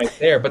thing? It's right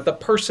there. But the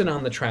person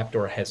on the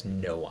trapdoor has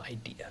no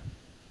idea.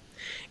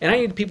 And I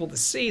need people to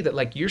see that,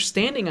 like, you're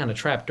standing on a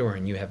trapdoor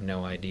and you have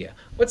no idea.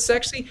 What's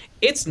sexy?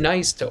 It's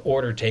nice to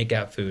order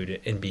takeout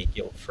food and be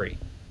guilt-free.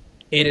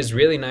 It is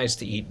really nice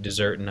to eat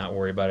dessert and not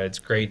worry about it. It's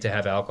great to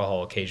have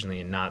alcohol occasionally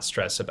and not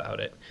stress about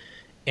it.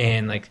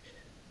 And, like,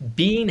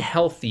 being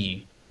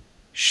healthy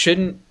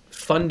shouldn't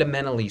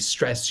fundamentally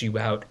stress you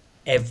out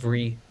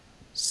every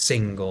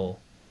single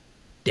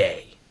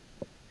day.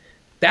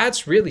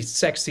 That's really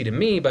sexy to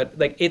me, but,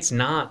 like, it's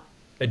not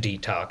a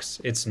detox.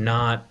 It's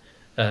not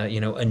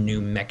a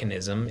new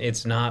mechanism.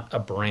 It's not a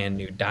brand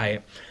new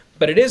diet,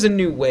 but it is a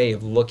new way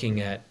of looking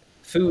at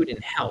food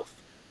and health,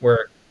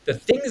 where the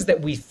things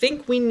that we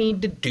think we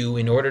need to do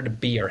in order to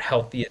be our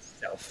healthiest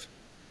self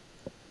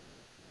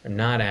are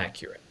not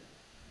accurate.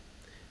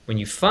 When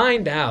you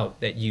find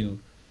out that you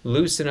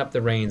loosen up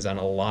the reins on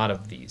a lot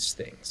of these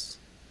things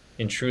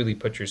and truly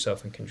put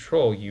yourself in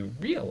control, you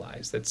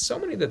realize that so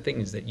many of the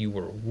things that you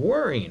were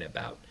worrying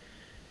about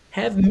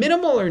have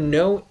minimal or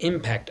no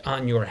impact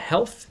on your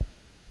health,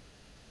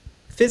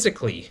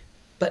 physically,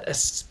 but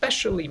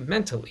especially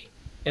mentally.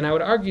 And I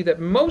would argue that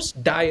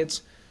most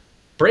diets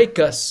break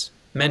us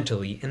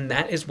mentally, and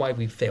that is why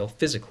we fail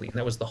physically. And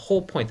that was the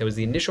whole point. That was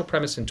the initial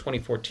premise in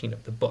 2014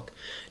 of the book.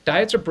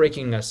 Diets are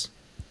breaking us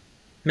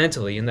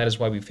mentally, and that is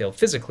why we fail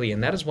physically,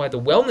 and that is why the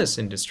wellness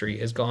industry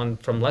has gone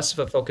from less of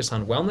a focus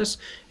on wellness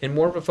and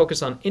more of a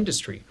focus on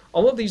industry.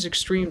 All of these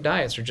extreme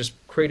diets are just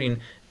creating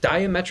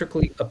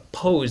diametrically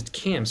opposed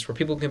camps where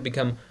people can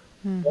become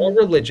more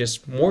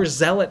religious, more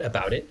zealot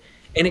about it,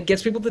 and it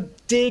gets people to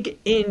dig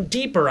in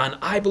deeper on,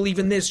 I believe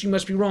in this, you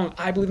must be wrong,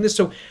 I believe in this.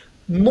 So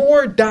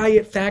more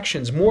diet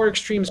factions, more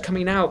extremes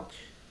coming out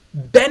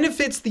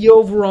benefits the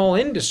overall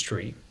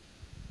industry,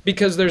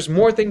 because there's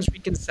more things we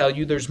can sell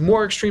you, there's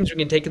more extremes we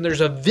can take, and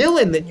there's a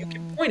villain that you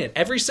can point at.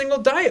 Every single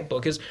diet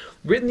book is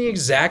written the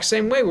exact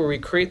same way, where we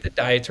create the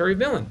dietary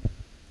villain.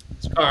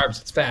 It's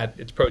carbs, it's fat,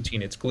 it's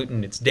protein, it's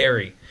gluten, it's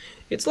dairy,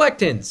 it's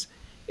lectins,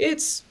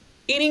 it's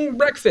eating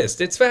breakfast,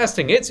 it's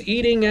fasting, it's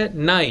eating at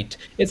night.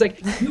 It's like,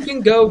 you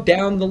can go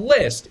down the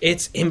list.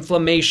 It's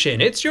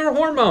inflammation, it's your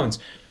hormones.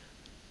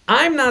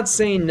 I'm not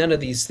saying none of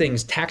these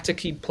things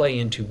tactically play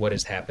into what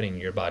is happening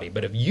in your body,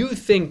 but if you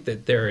think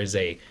that there is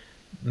a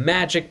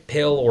magic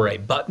pill or a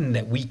button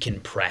that we can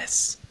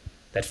press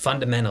that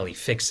fundamentally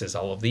fixes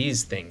all of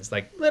these things,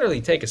 like,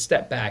 literally take a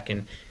step back,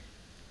 and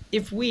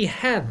if we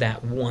had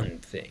that one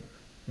thing,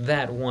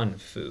 that one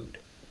food,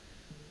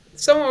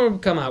 someone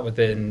would come out with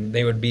it and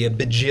they would be a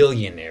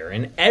bajillionaire,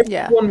 and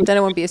everyone would, then it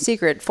wouldn't be a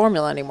secret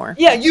formula anymore.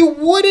 yeah, you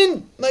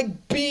wouldn't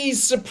be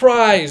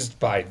surprised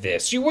by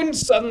this. You wouldn't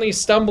suddenly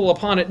stumble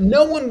upon it.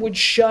 No one would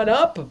shut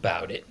up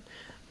about it.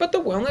 But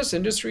the wellness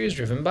industry is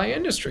driven by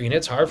industry, and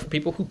it's hard for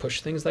people who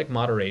push things like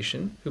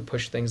moderation, who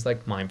push things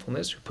like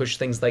mindfulness, who push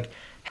things like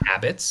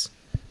habits,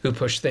 who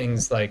push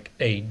things like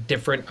a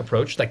different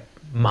approach, like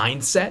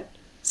mindset,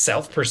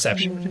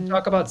 self-perception. When we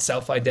talk about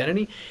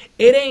self-identity,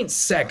 it ain't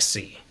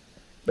sexy.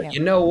 But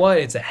you know what?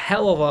 It's a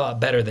hell of a lot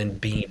better than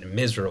being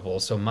miserable.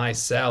 So my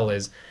sell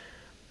is,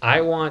 I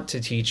want to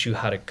teach you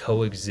how to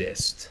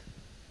coexist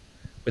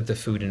with the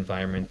food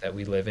environment that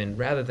we live in,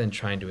 rather than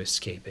trying to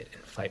escape it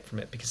and fight from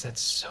it, because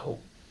that's so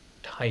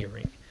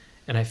tiring.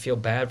 And I feel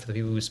bad for the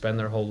people who spend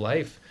their whole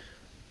life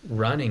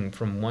running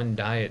from one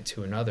diet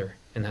to another.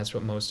 And that's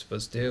what most of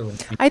us do.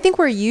 I think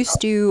we're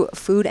used to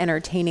food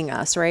entertaining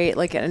us, right?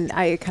 Like, and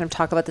I kind of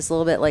talk about this a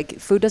little bit, like,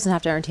 food doesn't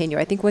have to entertain you.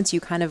 I think once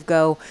you kind of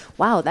go,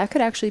 wow, that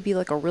could actually be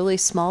like a really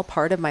small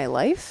part of my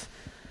life,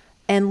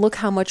 and look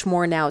how much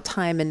more now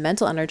time and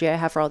mental energy I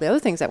have for all the other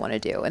things I want to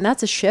do. And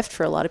that's a shift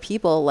for a lot of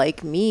people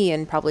like me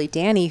and probably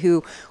Danny,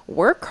 who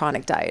were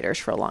chronic dieters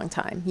for a long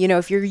time. You know,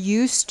 if you're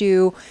used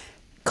to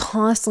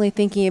constantly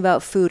thinking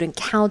about food and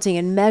counting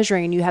and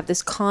measuring, and you have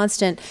this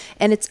constant,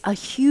 and it's a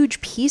huge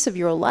piece of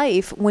your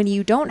life, when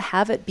you don't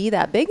have it be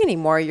that big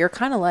anymore, you're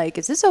kind of like,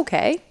 is this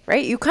okay?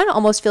 Right? You kind of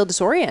almost feel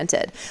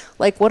disoriented.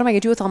 Like, what am I gonna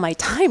do with all my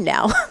time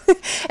now?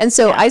 And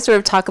so I sort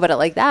of talk about it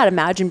like that.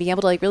 Imagine being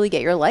able to like really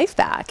get your life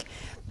back.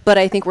 But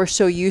I think we're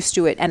so used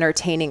to it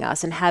entertaining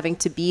us and having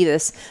to be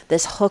this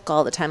hook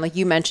all the time. Like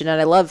you mentioned, and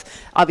I love,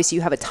 obviously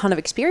you have a ton of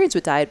experience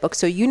with diet books,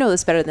 so you know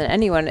this better than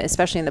anyone,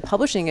 especially in the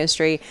publishing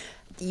industry.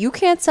 You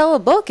can't sell a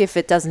book if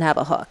it doesn't have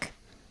a hook.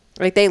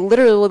 Like, they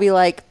literally will be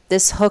like,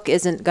 this hook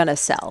isn't going to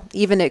sell.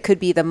 Even it could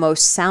be the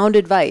most sound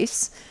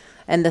advice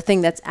and the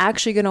thing that's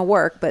actually going to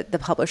work, but the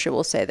publisher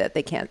will say that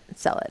they can't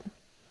sell it.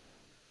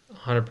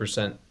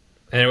 100%.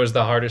 And it was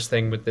the hardest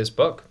thing with this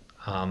book.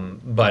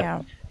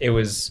 But it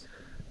was,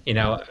 you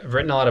know, I've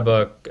written a lot of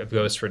books, I've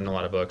ghostwritten a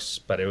lot of books,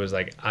 but it was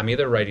like, I'm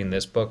either writing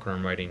this book or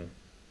I'm writing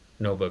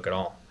no book at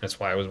all. That's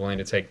why I was willing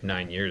to take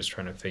 9 years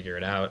trying to figure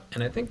it out.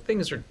 And I think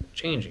things are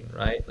changing,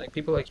 right? Like,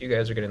 people like you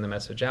guys are getting the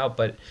message out,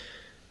 but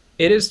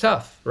it is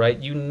tough, right?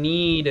 You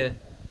need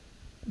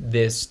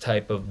this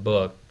type of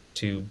book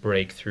to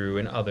break through,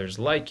 and others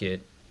like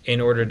it,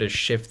 in order to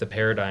shift the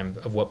paradigm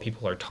of what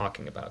people are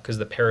talking about. Because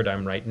the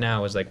paradigm right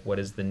now is like, what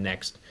is the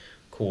next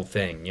cool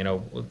thing? You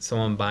know,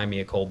 someone buy me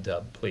a cold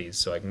tub, please,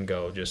 so I can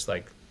go just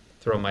like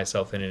throw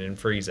myself in it and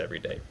freeze every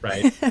day,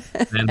 right?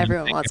 And then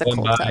Everyone wants a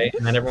cold tub.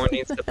 And then everyone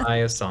needs to buy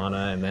a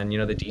sauna, and then, you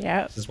know, the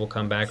detoxes will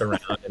come back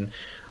around, and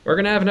we're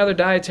going to have another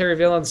dietary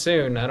villain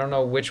soon. I don't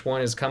know which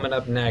one is coming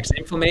up next.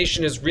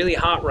 Inflammation is really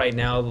hot right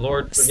now.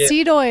 Lord forgive.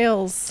 Seed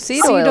oils.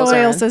 Seed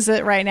oils is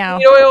it right now.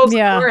 Seed oils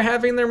are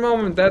having their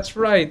moment. That's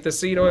right. The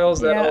seed oils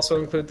that also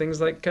include things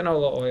like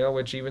canola oil,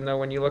 which, even though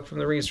when you look from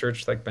the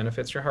research, like,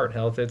 benefits your heart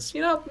health, it's,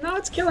 you know, no,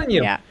 it's killing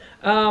you.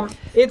 Yeah.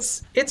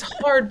 It's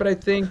hard, but I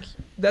think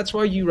that's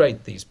why you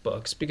write these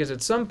books, because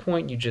at some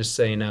point you just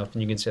say enough,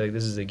 and you can say, like,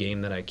 this is a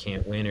game that I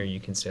can't win, or you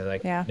can say,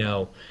 like,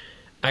 no,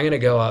 I'm going to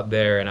go out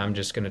there and I'm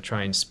just going to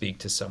try and speak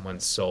to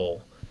someone's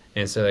soul.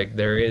 And so, like,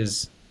 there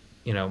is,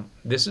 you know,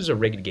 this is a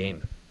rigged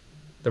game.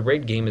 The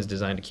rigged game is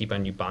designed to keep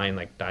on you buying,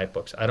 like, diet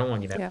books. I don't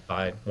want you to have to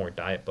buy more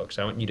diet books.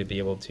 I want you to be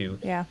able to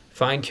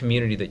find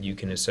community that you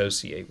can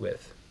associate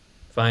with.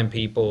 Find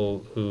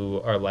people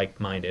who are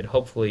like-minded,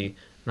 hopefully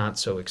not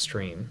so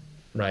extreme,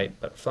 right?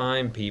 But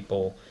find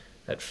people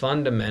that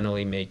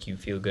fundamentally make you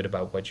feel good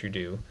about what you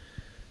do.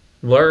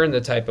 Learn the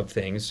type of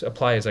things,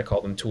 apply, as I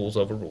call them, tools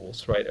over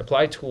rules, right?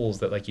 Apply tools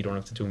that, like, you don't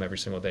have to do them every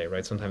single day,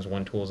 right? Sometimes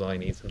one tool is all you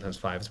need, sometimes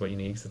 5 is what you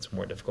need, because it's a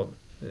more difficult,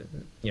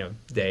 you know,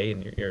 day,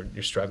 and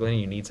you're struggling,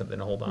 and you need something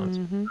to hold on to,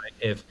 right?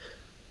 If,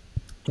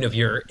 you know, if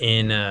you're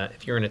in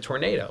a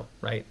tornado,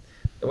 right?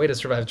 The way to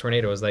survive a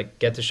tornado is like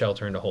get to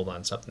shelter and to hold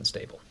on to something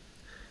stable.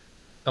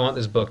 I want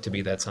this book to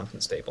be that something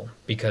stable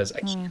because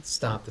I can't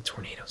stop the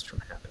tornadoes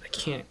from happening. I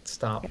can't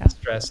stop the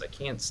stress. I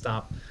can't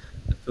stop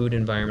the food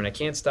environment. I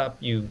can't stop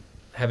you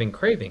having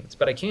cravings,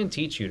 but I can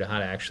teach you to how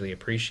to actually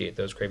appreciate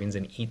those cravings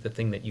and eat the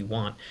thing that you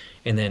want,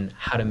 and then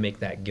how to make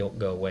that guilt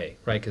go away,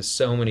 right? Because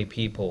so many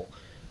people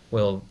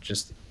will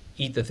just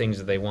eat the things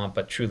that they want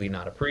but truly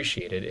not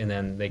appreciate it, and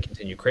then they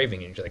continue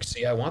craving it, and you're like,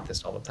 see, I want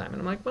this all the time. And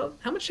I'm like, well,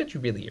 how much did you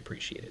really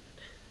appreciate it?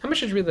 How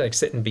much did you really like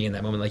sit and be in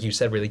that moment, like you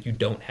said, where like you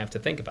don't have to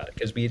think about it?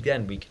 Because we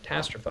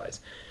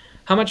catastrophize.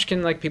 How much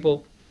can like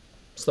people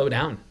slow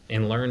down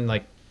and learn?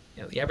 Like,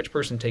 the average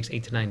person takes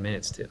 8 to 9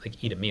 minutes to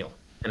like eat a meal.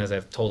 And as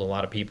I've told a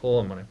lot of people,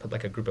 and when I put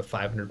like a group of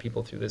 500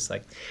 people through this,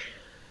 like,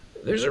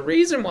 there's a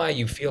reason why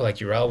you feel like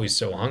you're always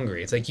so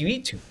hungry. It's like you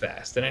eat too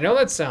fast. And I know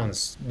that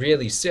sounds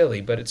really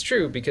silly, but it's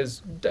true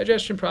because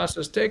digestion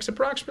process takes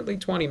approximately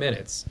 20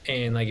 minutes.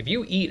 And like if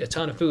you eat a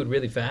ton of food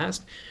really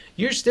fast,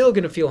 you're still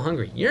going to feel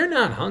hungry. You're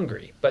not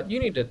hungry, but you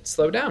need to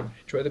slow down.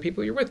 Enjoy the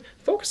people you're with.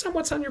 Focus on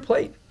what's on your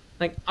plate.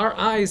 Like our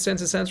eyes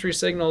sends a sensory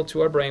signal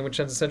to our brain, which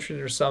sends a sensory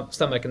to our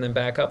stomach and then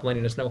back up,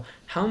 letting us know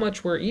how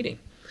much we're eating.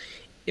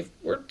 If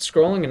we're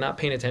scrolling and not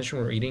paying attention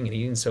when we're eating and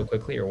eating so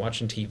quickly, or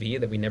watching TV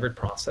that we never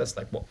process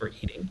like what we're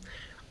eating,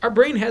 our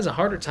brain has a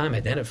harder time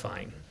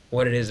identifying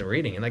what it is that we're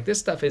eating. And like this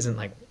stuff isn't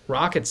like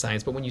rocket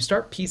science, but when you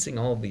start piecing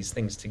all of these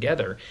things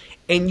together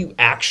and you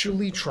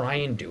actually try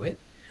and do it,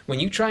 when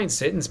you try and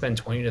sit and spend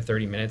 20 to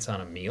 30 minutes on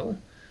a meal,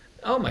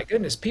 oh my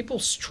goodness, people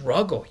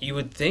struggle. You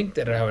would think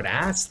that I would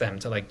ask them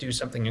to like do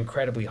something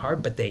incredibly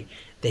hard, but they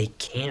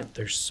can't.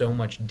 There's so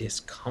much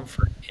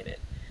discomfort in it.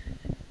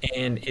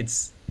 And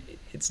it's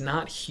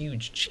not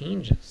huge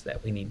changes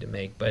that we need to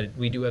make, but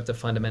we do have to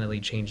fundamentally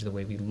change the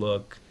way we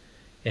look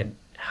and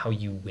how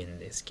you win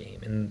this game.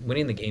 And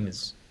winning the game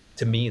is,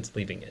 to me, it's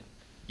leaving it.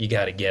 You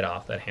got to get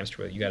off that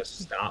hamster wheel. You got to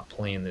stop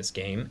playing this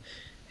game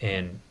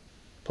and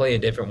play a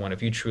different one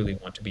if you truly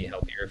want to be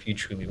healthier, if you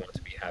truly want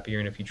to be happier,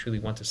 and if you truly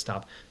want to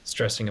stop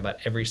stressing about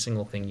every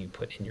single thing you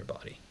put in your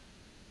body.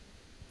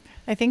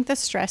 I think the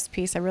stress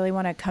piece, I really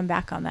want to come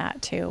back on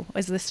that too,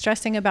 is the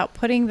stressing about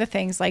putting the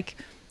things like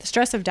the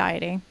stress of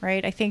dieting,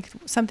 right? I think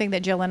something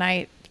that Jill and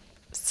I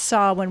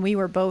saw when we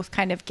were both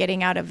kind of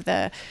getting out of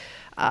the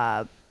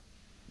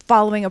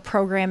following a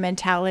program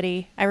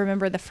mentality. I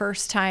remember the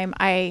first time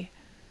I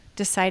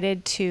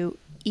decided to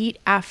eat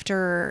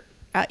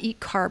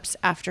carbs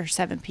after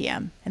 7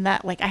 p.m. And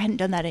that, like, I hadn't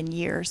done that in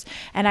years.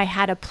 And I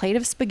had a plate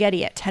of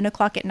spaghetti at 10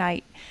 o'clock at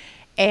night.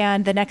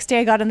 And the next day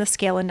I got on the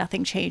scale and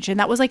nothing changed. And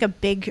that was like a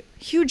big,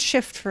 huge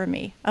shift for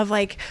me of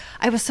like,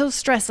 I was so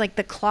stressed, like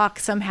the clock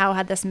somehow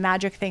had this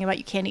magic thing about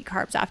you can't eat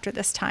carbs after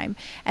this time.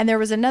 And there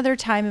was another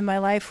time in my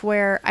life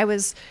where I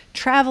was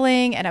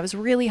traveling and I was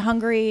really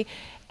hungry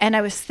and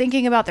I was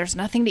thinking about there's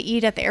nothing to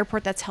eat at the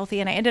airport that's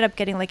healthy. And I ended up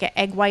getting like an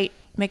egg white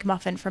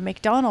McMuffin from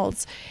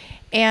McDonald's.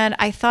 And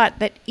I thought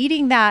that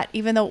eating that,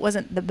 even though it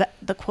wasn't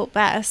the quote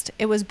best,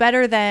 it was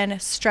better than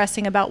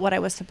stressing about what I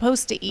was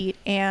supposed to eat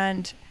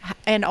and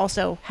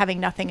also having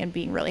nothing and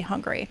being really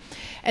hungry.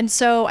 And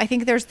so I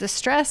think there's the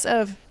stress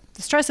of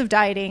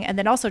dieting and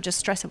then also just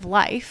stress of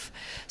life.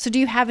 So do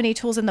you have any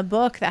tools in the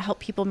book that help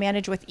people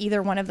manage with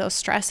either one of those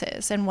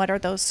stresses? And what are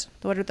those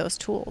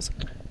tools?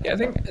 Yeah, I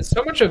think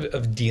so much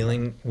of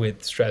dealing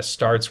with stress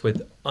starts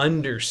with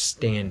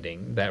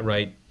understanding that,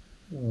 right,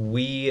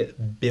 we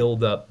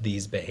build up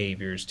these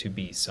behaviors to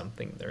be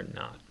something they're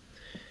not.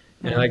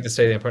 And I like to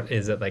say the important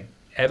is that like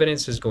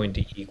evidence is going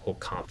to equal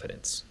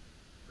confidence,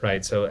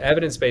 right? So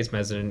evidence-based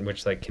medicine,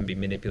 which like can be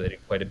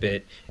manipulated quite a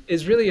bit,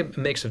 is really a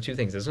mix of two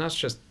things. It's not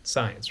just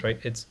science, right?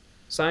 It's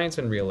science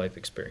and real life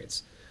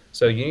experience.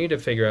 So you need to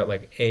figure out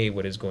like A,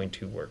 what is going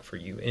to work for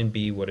you, and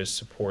B, what is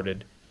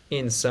supported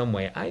in some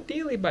way,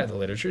 ideally by the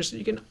literature, so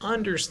you can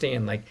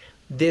understand like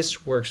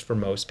this works for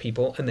most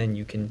people, and then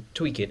you can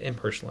tweak it and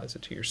personalize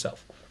it to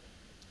yourself.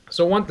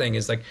 So one thing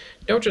is like,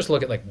 don't just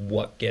look at like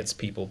what gets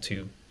people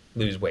to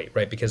lose weight,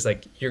 right? Because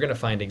like you're going to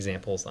find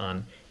examples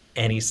on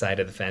any side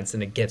of the fence,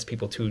 and it gets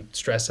people to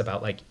stress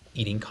about like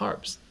eating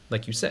carbs,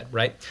 like you said,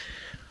 right?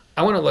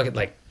 I want to look at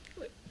like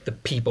the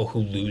people who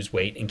lose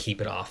weight and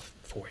keep it off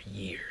for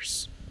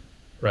years,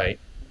 right?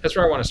 That's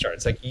where I want to start.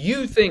 It's like,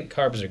 you think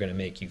carbs are going to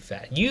make you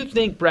fat. You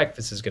think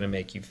breakfast is going to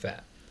make you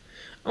fat.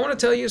 I want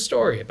to tell you a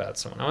story about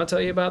someone. I want to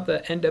tell you about the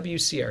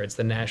NWCR. It's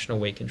the National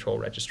Weight Control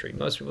Registry.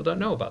 Most people don't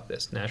know about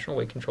this. National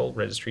Weight Control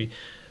Registry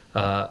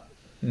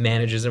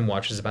manages and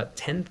watches about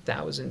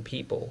 10,000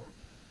 people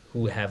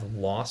who have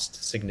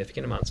lost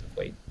significant amounts of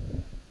weight.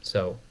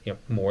 So,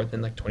 more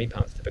than like 20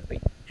 pounds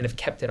typically, and have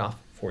kept it off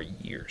for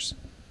years.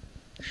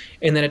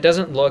 And then it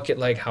doesn't look at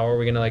like, how are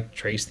we going to like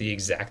trace the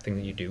exact thing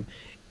that you do?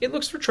 It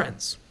looks for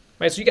trends,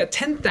 right? So you got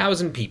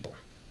 10,000 people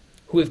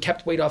who have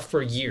kept weight off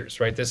for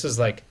years, right? This is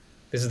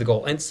the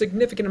goal, and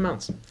significant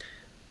amounts.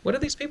 What do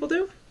these people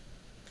do?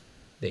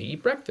 They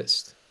eat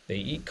breakfast. They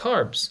eat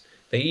carbs.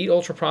 They eat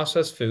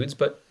ultra-processed foods,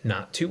 but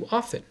not too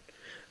often.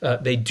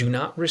 They do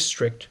not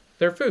restrict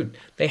their food.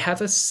 They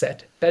have a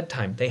set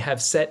bedtime. They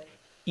have set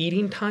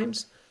eating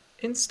times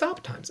and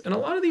stop times. And a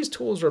lot of these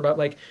tools are about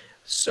like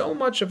so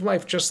much of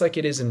life, just like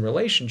it is in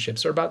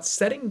relationships, are about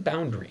setting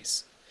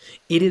boundaries.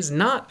 It is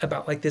not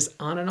about like this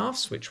on and off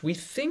switch. We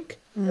think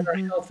that our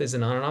health is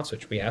an on and off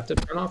switch. We have to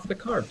turn off the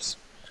carbs.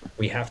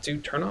 We have to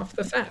turn off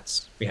the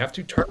fats. We have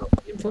to turn off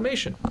the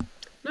inflammation.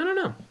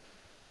 No.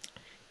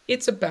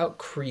 It's about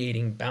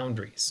creating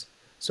boundaries.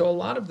 So a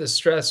lot of the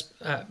stress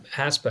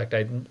aspect,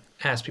 I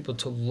ask people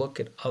to look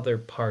at other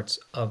parts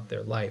of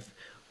their life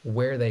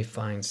where they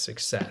find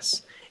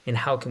success and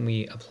how can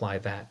we apply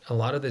that. A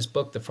lot of this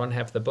book, the front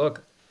half of the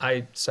book,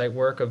 I cite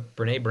work of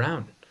Brene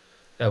Brown,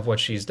 of what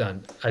she's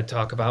done. I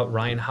talk about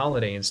Ryan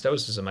Holiday and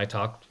Stoicism. I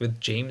talked with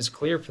James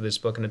Clear for this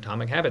book in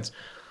Atomic Habits.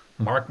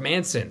 Mark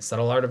Manson,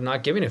 Subtle Art of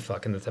Not Giving a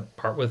Fuck. And the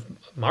part with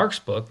Mark's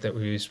book that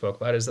we spoke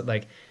about is that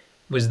like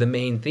was the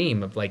main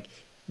theme of like,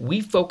 we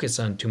focus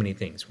on too many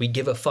things. We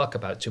give a fuck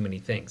about too many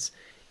things.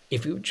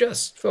 If we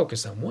just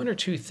focus on one or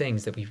two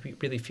things that we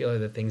really feel are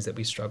the things that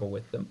we struggle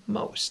with the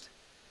most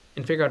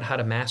and figure out how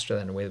to master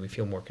that in a way that we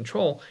feel more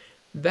control,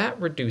 that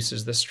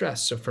reduces the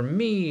stress. So for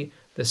me,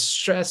 the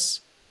stress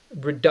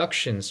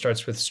reduction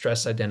starts with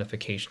stress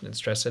identification, and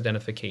stress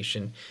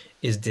identification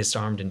is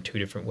disarmed in two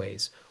different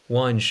ways.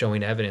 One,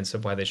 showing evidence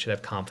of why they should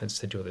have confidence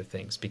to do other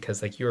things,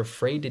 because like you're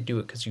afraid to do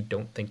it because you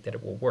don't think that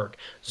it will work.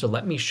 So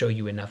let me show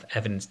you enough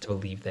evidence to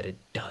believe that it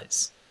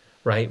does,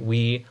 right?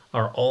 We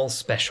are all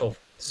special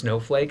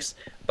snowflakes,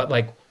 but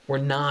like we're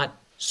not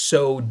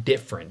so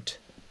different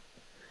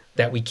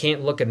that we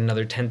can't look at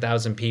another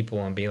 10,000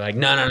 people and be like,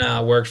 no,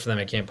 it works for them.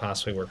 It can't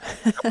possibly work.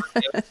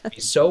 It's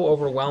be so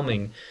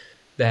overwhelming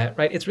that,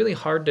 right? It's really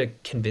hard to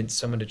convince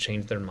someone to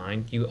change their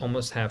mind. You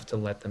almost have to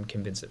let them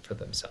convince it for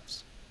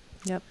themselves.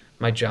 Yep.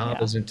 My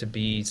job isn't to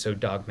be so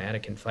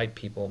dogmatic and fight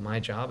people. My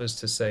job is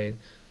to say,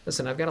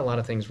 listen, I've got a lot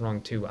of things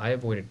wrong too. I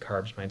avoided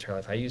carbs my entire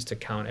life. I used to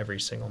count every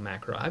single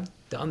macro. I've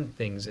done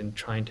things in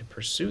trying to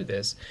pursue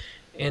this.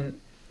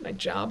 And my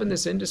job in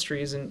this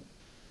industry isn't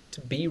to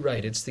be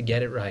right. It's to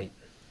get it right.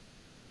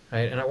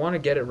 Right? And I want to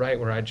get it right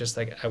where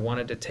I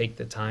wanted to take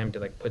the time to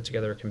like put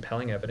together a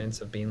compelling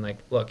evidence of being like,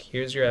 look,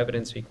 here's your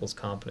evidence equals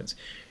confidence.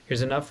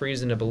 Here's enough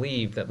reason to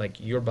believe that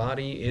like your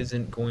body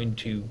isn't going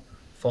to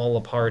fall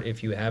apart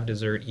if you have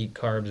dessert, eat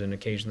carbs, and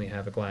occasionally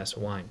have a glass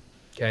of wine.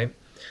 Okay.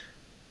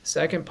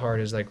 Second part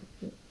is like,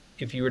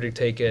 if you were to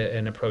take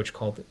an approach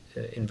called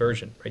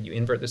inversion, right? You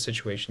invert the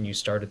situation, you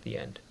start at the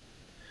end.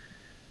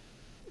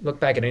 Look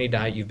back at any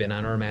diet you've been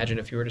on, or imagine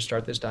if you were to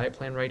start this diet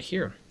plan right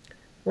here.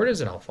 Where does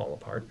it all fall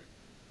apart?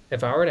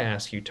 If I were to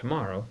ask you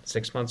tomorrow,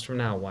 6 months from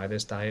now, why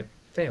this diet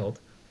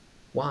failed,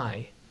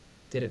 why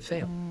did it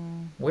fail?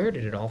 Where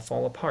did it all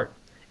fall apart?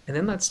 And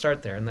then let's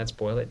start there and let's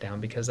boil it down,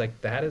 because like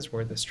that is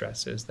where the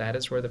stress is. That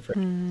is where the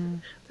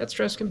friction is. That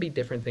stress can be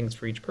different things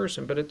for each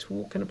person, but a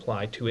tool can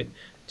apply to it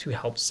to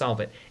help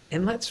solve it.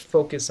 And let's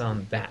focus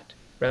on that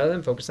rather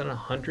than focus on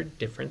 100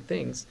 different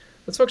things.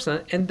 Let's focus on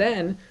it. And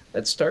then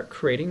let's start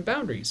creating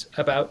boundaries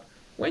about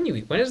when you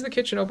eat. When is the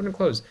kitchen open and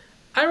closed?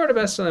 I wrote a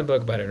best-selling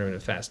book about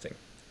intermittent fasting.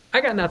 I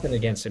got nothing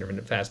against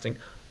intermittent fasting.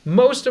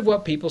 Most of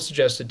what people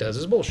suggest it does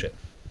is bullshit.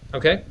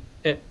 Okay?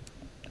 And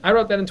I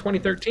wrote that in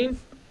 2013.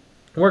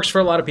 Works for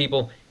a lot of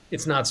people.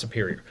 It's not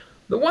superior.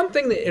 The one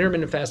thing that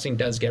intermittent fasting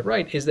does get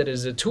right is that it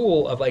is a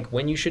tool of like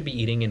when you should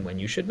be eating and when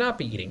you should not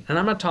be eating. And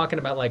I'm not talking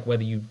about like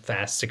whether you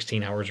fast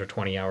 16 hours or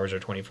 20 hours or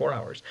 24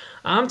 hours.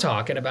 I'm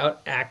talking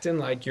about acting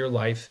like your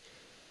life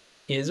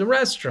is a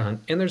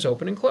restaurant and there's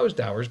open and closed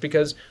hours,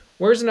 because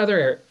where's another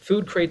area?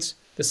 Food creates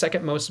the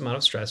second most amount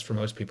of stress for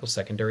most people,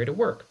 secondary to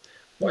work.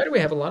 Why do we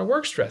have a lot of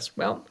work stress?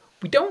 Well,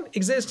 we don't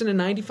exist in a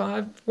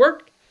 9-to-5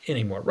 work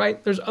anymore,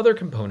 right? There's other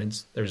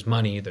components. There's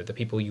money, there's the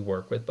people you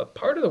work with, but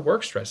part of the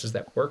work stress is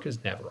that work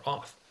is never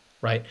off,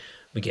 right?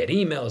 We get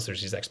emails,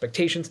 there's these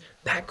expectations.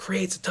 That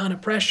creates a ton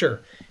of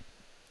pressure.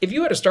 If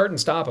you had a start and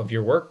stop of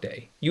your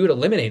workday, you would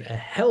eliminate a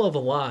hell of a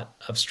lot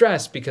of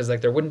stress, because like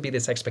there wouldn't be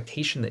this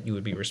expectation that you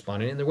would be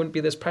responding, and there wouldn't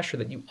be this pressure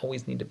that you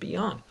always need to be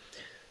on.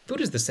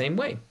 Food is the same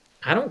way.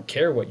 I don't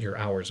care what your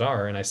hours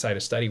are. And I cite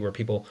a study where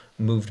people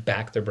moved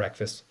back their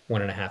breakfast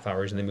 1.5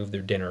 hours and they moved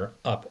their dinner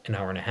up an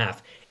hour and a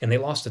half, and they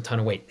lost a ton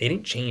of weight. They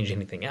didn't change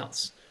anything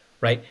else,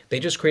 right? They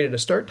just created a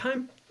start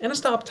time and a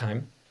stop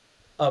time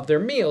of their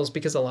meals,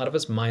 because a lot of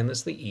us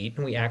mindlessly eat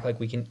and we act like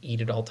we can eat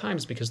at all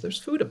times because there's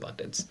food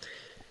abundance.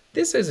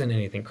 This isn't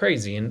anything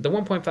crazy. And the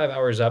 1.5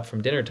 hours up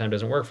from dinner time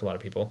doesn't work for a lot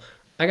of people.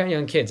 I got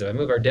young kids. If I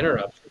move our dinner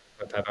up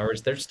 1.5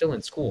 hours, they're still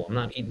in school. I'm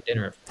not eating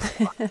dinner.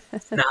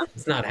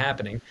 It's not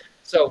happening.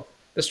 So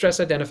the stress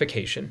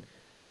identification,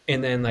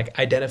 and then like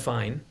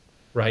identifying,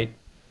 right,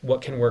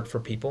 what can work for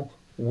people,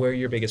 where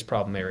your biggest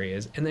problem area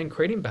is, and then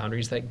creating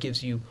boundaries that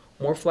gives you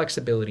more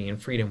flexibility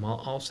and freedom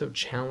while also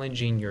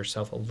challenging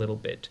yourself a little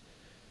bit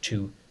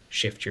to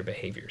shift your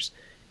behaviors.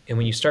 And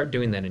when you start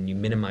doing that and you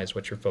minimize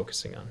what you're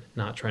focusing on,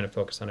 not trying to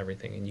focus on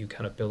everything, and you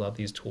kind of build out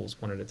these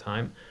tools one at a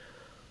time,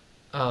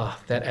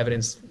 that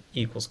evidence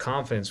equals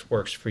confidence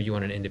works for you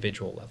on an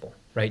individual level,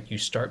 right? You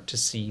start to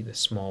see the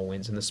small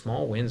wins, and the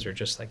small wins are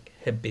just like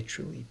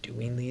habitually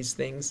doing these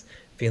things,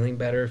 feeling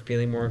better,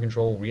 feeling more in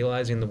control,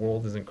 realizing the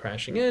world isn't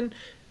crashing in.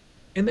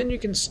 And then you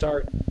can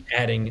start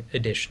adding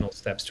additional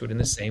steps to it in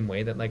the same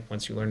way that, like,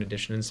 once you learn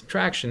addition and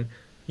subtraction,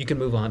 you can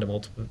move on to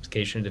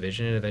multiplication and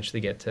division and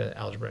eventually get to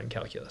algebra and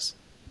calculus.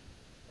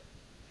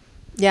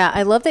 Yeah,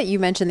 I love that you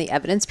mentioned the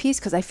evidence piece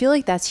because I feel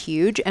like that's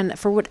huge. And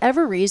for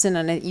whatever reason,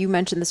 and you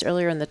mentioned this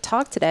earlier in the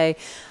talk today,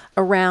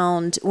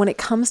 around when it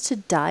comes to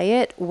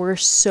diet, we're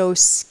so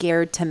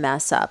scared to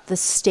mess up. The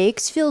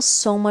stakes feel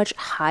so much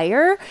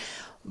higher.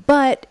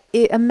 But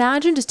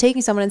imagine just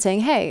taking someone and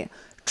saying, hey,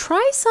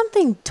 try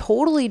something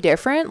totally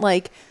different,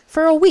 like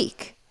for a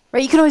week,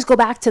 right? You can always go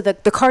back to the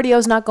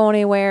cardio's not going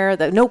anywhere,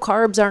 the no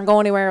carbs aren't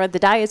going anywhere, the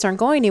diets aren't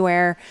going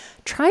anywhere.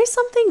 Try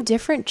something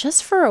different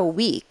just for a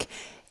week.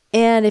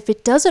 And if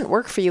it doesn't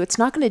work for you, it's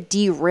not going to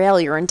derail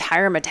your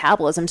entire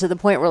metabolism to the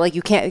point where like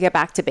you can't get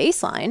back to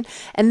baseline.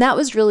 And that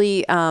was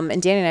really,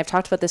 and Danny and I have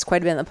talked about this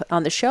quite a bit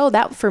on the show.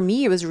 That for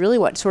me, it was really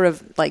what sort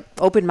of like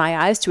opened my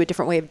eyes to a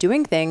different way of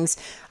doing things.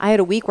 I had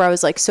a week where I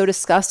was like so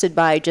disgusted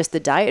by just the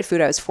diet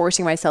food I was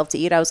forcing myself to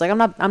eat. I was like,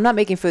 I'm not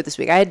making food this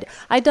week.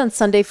 I'd done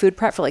Sunday food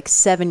prep for like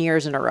 7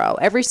 years in a row,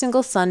 every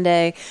single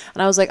Sunday.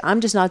 And I was like, I'm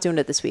just not doing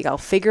it this week. I'll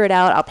figure it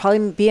out. I'll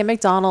probably be at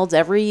McDonald's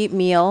every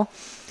meal.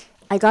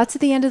 I got to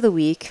the end of the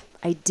week.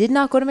 I did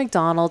not go to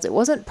McDonald's. It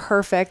wasn't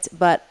perfect,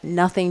 but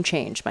nothing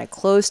changed. My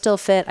clothes still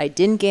fit. I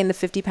didn't gain the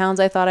 50 pounds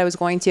I thought I was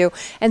going to.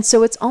 And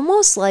so it's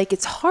almost like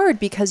it's hard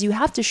because you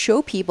have to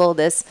show people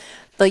this,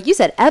 like you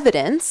said,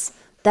 evidence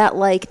that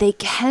like they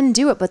can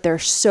do it, but they're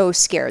so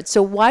scared.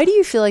 So why do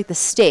you feel like the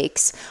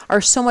stakes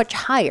are so much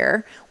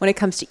higher when it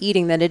comes to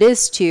eating than it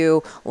is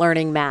to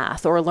learning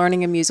math or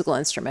learning a musical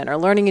instrument or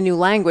learning a new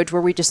language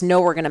where we just know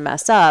we're going to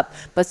mess up,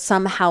 but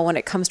somehow when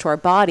it comes to our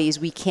bodies,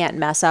 we can't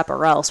mess up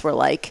or else we're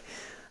like,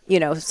 you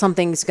know,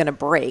 something's going to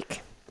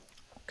break?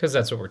 Because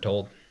that's what we're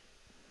told.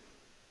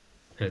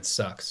 And it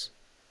sucks.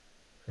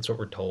 That's what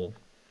we're told.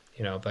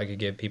 You know, if I could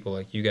give people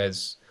like you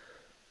guys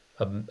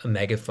a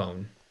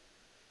megaphone,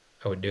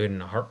 I would do it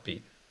in a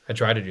heartbeat. I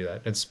try to do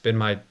that. It's been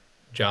my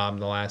job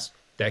the last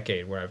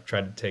decade where I've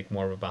tried to take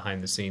more of a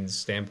behind the scenes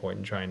standpoint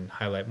and try and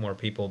highlight more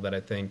people that I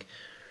think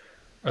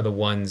are the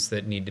ones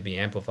that need to be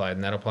amplified.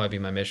 And that'll probably be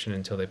my mission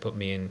until they put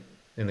me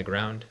in the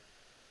ground.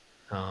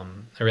 I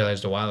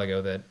realized a while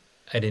ago that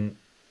it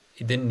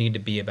didn't need to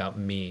be about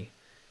me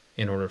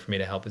in order for me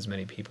to help as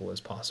many people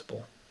as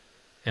possible.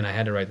 And I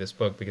had to write this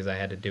book because I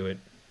had to do it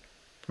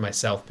for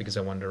myself because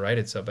I wanted to write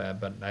it so bad.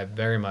 But I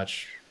very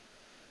much,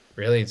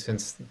 really,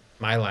 since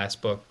my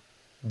last book,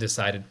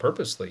 decided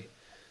purposely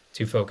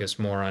to focus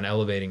more on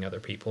elevating other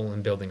people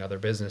and building other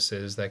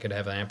businesses that could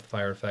have an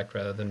amplifier effect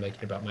rather than making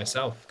it about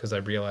myself. Because I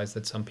realized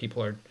that some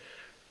people are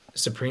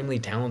supremely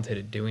talented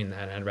at doing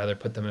that. And I'd rather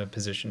put them in a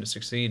position to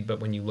succeed. But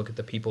when you look at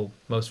the people,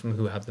 most of them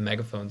who have the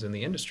megaphones in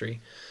the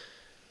industry,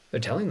 they're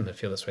telling them to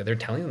feel this way. They're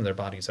telling them their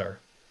bodies are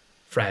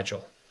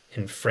fragile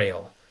and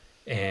frail,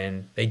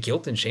 and they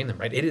guilt and shame them,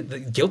 right? The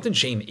guilt and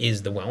shame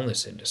is the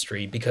wellness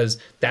industry because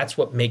that's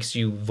what makes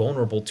you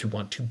vulnerable to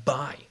want to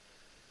buy,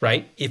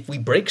 right? If we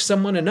break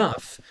someone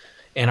enough,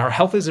 and our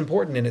health is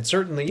important, and it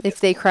certainly is.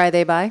 If they cry,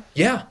 they buy.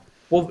 Yeah.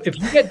 Well, if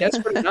you get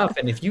desperate enough,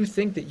 and if you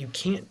think that you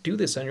can't do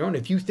this on your own,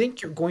 if you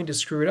think you're going to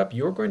screw it up,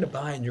 you're going to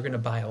buy, and you're going to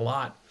buy a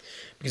lot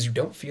because you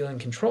don't feel in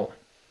control.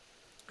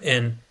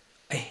 And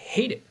I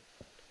hate it.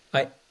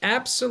 I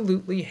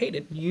absolutely hate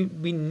it.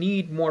 We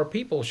need more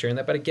people sharing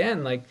that. But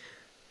again, like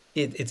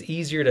it's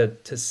easier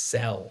to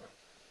sell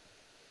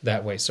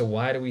that way. So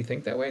why do we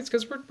think that way? It's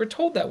because we're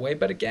told that way.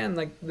 But again,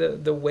 like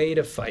the way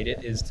to fight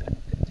it is to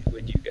do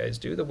what you guys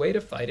do. The way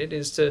to fight it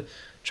is to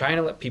try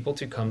and let people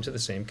to come to the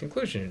same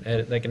conclusion.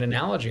 And like an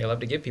analogy I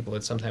love to give people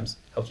that sometimes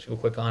helps people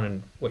click on,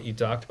 and what you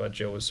talked about,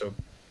 Joe, was so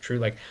true.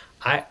 Like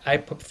I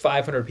put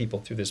 500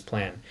 people through this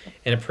plan,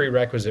 and a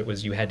prerequisite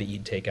was you had to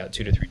eat takeout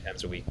 2 to 3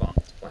 times a week on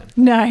this plan.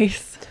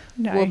 Nice.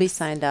 We'll be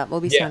signed up.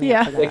 We'll be signed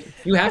up for that.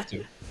 Like, you have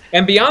to.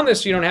 And beyond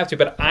this, you don't have to,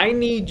 but I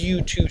need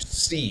you to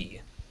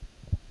see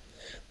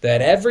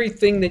that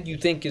everything that you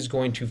think is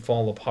going to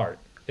fall apart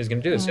is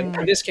going to do this. And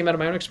this came out of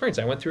my own experience.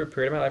 I went through a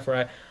period of my life where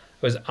I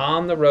was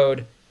on the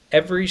road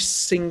every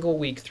single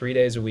week, 3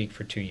 days a week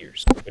for 2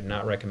 years. I would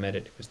not recommend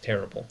it. It was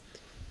terrible.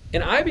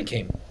 And I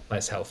became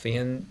less healthy,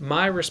 and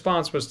my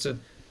response was to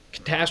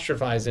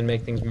catastrophize and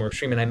make things more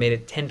extreme, and I made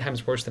it 10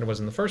 times worse than it was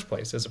in the first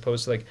place, as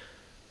opposed to like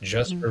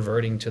just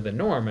reverting to the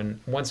norm. And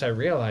once I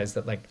realized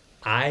that like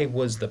I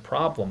was the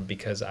problem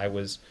because I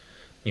was,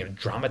 you know,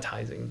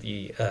 dramatizing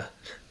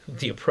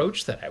the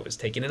approach that I was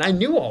taking, and I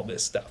knew all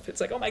this stuff.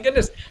 It's like, oh my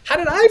goodness, how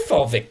did I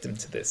fall victim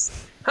to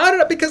this?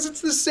 Because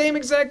it's the same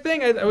exact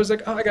thing. I was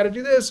like, oh, I got to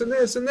do this and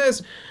this and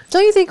this.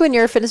 Don't you think when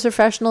you're a fitness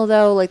professional,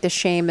 though, like the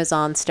shame is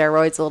on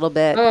steroids a little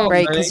bit,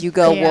 right? Because you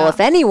go, well, if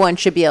anyone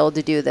should be able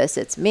to do this,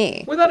 it's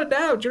me. Without a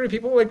doubt. Generally,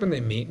 people, like, when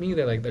they meet me,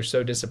 they're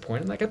so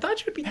disappointed. Like, I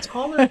thought you'd be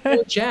taller and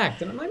more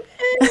jacked. And I'm like,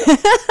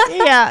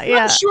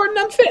 I'm short and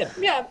I'm fit.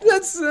 Yeah,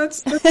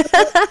 that's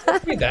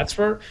me. That's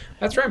where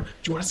I'm. Do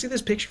you want to see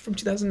this picture from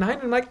 2009?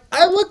 And I'm like,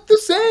 I look the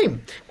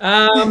same.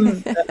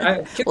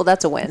 Well,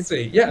 that's a win.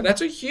 Yeah,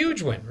 that's a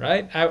huge win,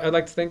 right? I'd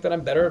like to think that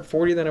I'm better at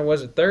 40 than I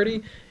was at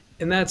 30,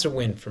 and that's a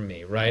win for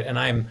me, right? And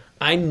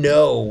I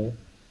know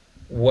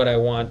what I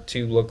want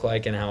to look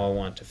like and how I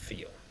want to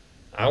feel.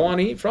 I want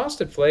to eat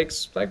Frosted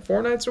Flakes like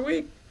 4 nights a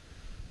week.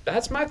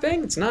 That's my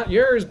thing. It's not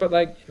yours, but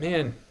like,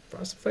 man,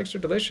 Frosted Flakes are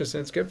delicious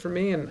and it's good for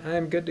me and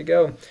I'm good to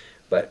go.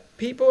 But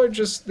people are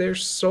just, they're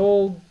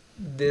sold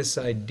this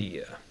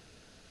idea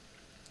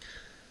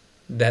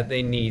that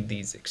they need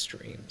these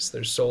extremes.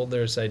 They're sold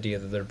this idea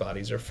that their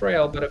bodies are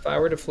frail. But if I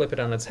were to flip it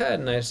on its head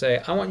and I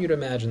say, I want you to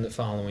imagine the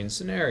following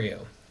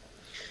scenario.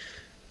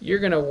 You're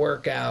going to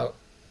work out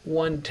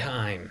one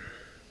time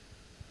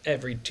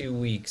every 2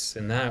 weeks,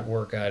 and that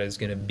workout is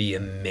going to be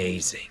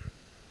amazing.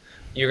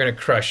 You're going to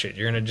crush it.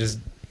 You're going to just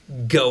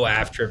go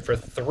after it for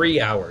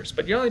 3 hours,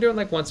 but you're only doing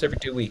like once every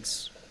 2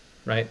 weeks,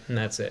 right? And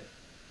that's it.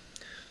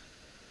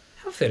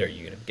 How fit are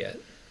you going to get?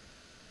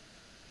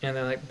 And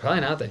they're like,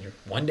 probably not that. You're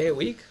 1 day a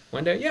week,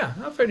 1 day. Yeah.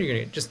 How fit are you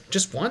going to get?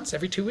 Just once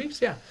every 2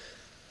 weeks? Yeah.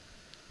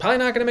 Probably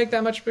not going to make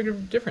that much bigger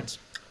difference.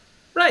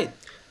 Right.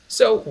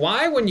 So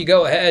why, when you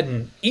go ahead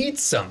and eat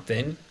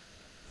something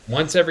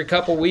once every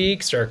couple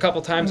weeks or a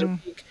couple times a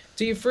week,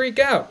 do you freak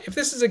out? If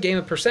this is a game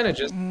of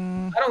percentages, I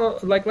don't know,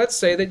 like, let's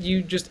say that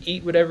you just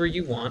eat whatever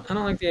you want. I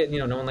don't like the,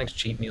 no one likes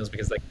cheat meals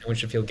because, like, no one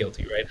should feel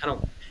guilty, right? I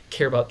don't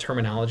care about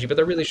terminology, but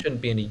there really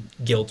shouldn't be any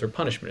guilt or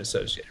punishment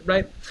associated,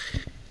 right?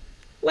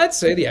 Let's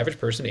say the average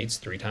person eats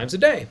 3 times a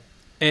day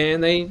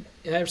and they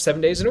have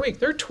 7 days in a week.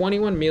 There are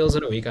 21 meals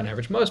in a week on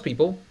average. Most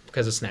people,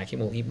 because of snacking,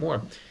 will eat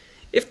more.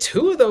 If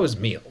 2 of those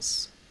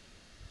meals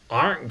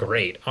aren't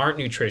great, aren't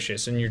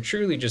nutritious, and you're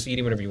truly just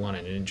eating whatever you want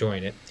and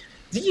enjoying it,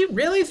 do you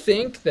really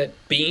think that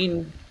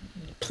being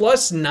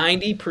plus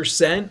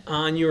 90%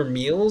 on your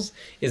meals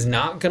is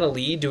not going to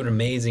lead to an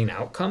amazing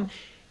outcome?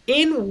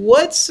 In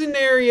what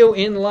scenario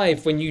in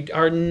life, when you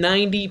are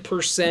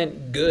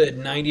 90% good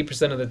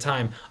 90% of the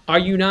time, are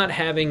you not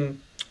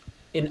having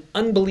an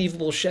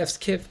unbelievable chef's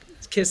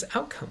kiss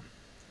outcome?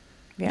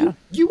 Yeah.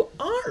 You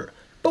are.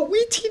 But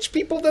we teach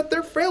people that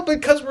they're frail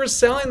because we're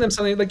selling them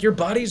something like your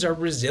bodies are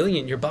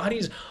resilient. Your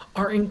bodies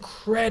are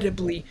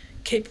incredibly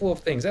capable of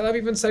things. I've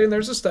even studied,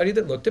 there's a study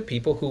that looked at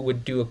people who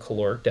would do a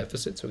caloric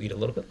deficit, so eat a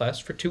little bit less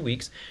for 2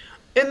 weeks,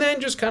 and then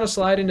just kind of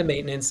slide into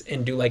maintenance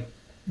and do like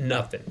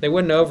nothing. They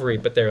wouldn't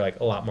overeat, but they're like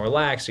a lot more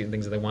lax, eating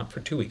things that they want for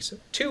 2 weeks. So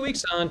 2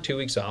 weeks on, 2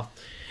 weeks off.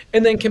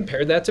 And then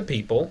compared that to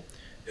people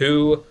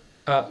who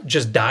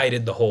just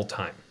dieted the whole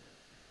time,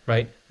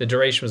 right? The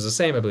duration was the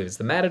same. I believe it's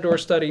the Matador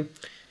study.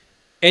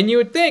 And you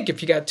would think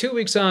if you got 2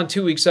 weeks on,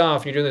 2 weeks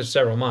off, and you're doing this for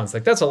several months,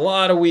 like that's a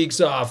lot of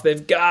weeks off.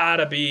 They've got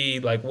to be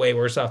like way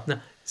worse off. No,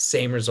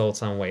 same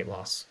results on weight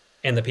loss.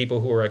 And the people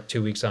who were like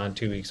 2 weeks on,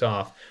 2 weeks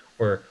off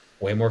were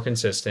way more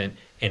consistent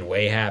and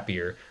way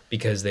happier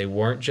because they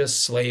weren't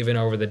just slaving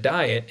over the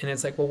diet. And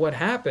it's like, well, what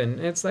happened?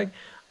 And it's like,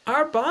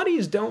 our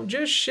bodies don't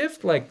just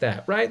shift like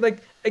that, right? Like,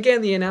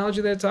 again, the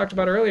analogy that I talked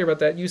about earlier about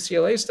that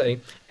UCLA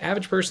study,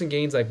 average person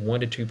gains like 1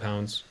 to 2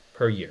 pounds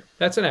per year.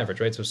 That's an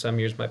average, right? So some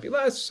years might be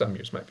less, some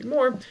years might be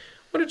more, 1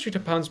 to 2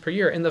 pounds per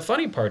year. And the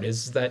funny part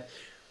is that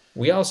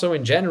we also,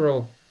 in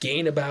general,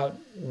 gain about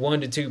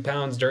 1 to 2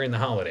 pounds during the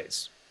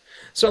holidays.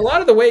 So a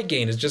lot of the weight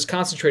gain is just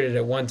concentrated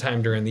at one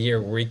time during the year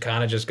where we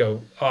kind of just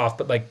go off,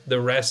 but like the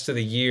rest of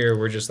the year,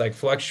 we're just like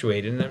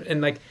fluctuating. And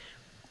like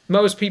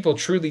most people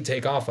truly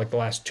take off like the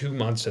last 2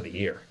 months of the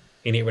year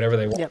and eat whatever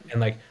they want. Yep.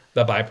 And like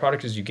the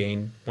byproduct is you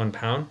gain 1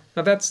 pound.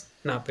 Now that's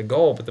not the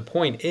goal, but the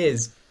point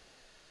is,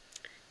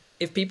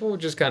 if people would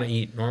just kind of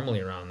eat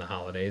normally around the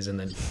holidays and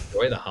then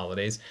enjoy the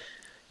holidays,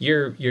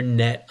 your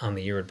net on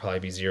the year would probably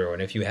be 0.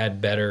 And if you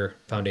had better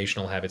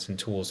foundational habits and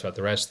tools throughout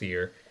the rest of the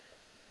year,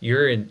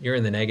 you're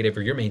in the negative,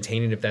 or you're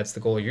maintaining if that's the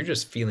goal. You're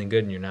just feeling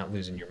good and you're not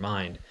losing your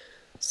mind.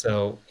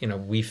 So,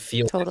 we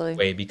feel that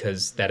way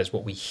because that is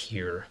what we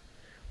hear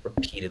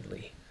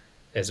repeatedly,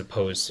 as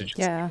opposed to just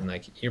being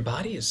like, your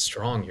body is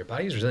strong, your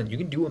body is resilient, you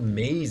can do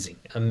amazing,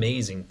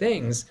 amazing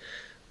things,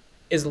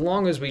 as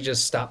long as we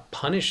just stop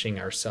punishing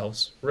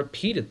ourselves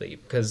repeatedly.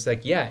 Because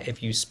like,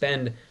 if you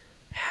spend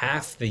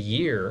half the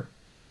year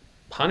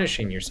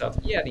punishing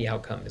yourself, the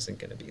outcome isn't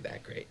going to be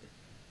that great.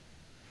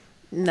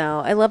 No,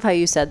 I love how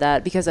you said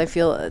that, because I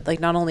feel like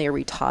not only are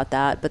we taught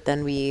that, but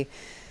then we,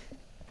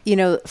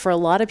 for a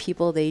lot of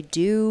people, they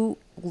do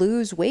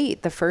lose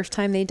weight the first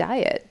time they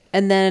diet.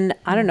 And then,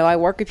 I don't know, I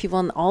work with people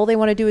and all they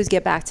want to do is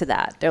get back to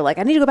that. They're like,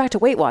 I need to go back to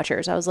Weight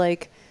Watchers. I was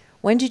like,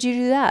 when did you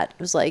do that? It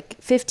was like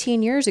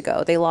 15 years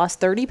ago. They lost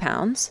 30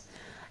 pounds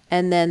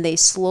and then they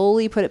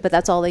slowly put it, but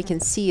that's all they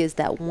can see is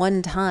that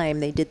one time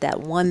they did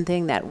that one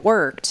thing that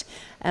worked.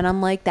 And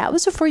I'm like, that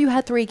was before you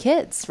had 3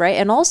 kids, right?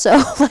 And also,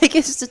 like,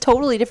 it's just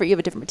totally different. You have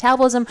a different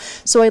metabolism.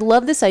 So I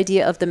love this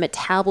idea of the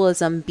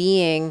metabolism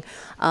being,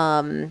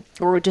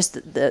 or just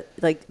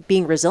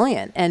being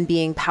resilient and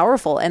being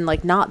powerful and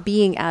like not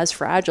being as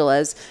fragile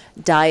as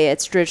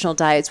traditional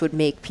diets would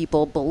make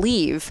people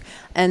believe.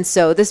 And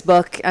so this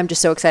book, I'm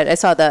just so excited. I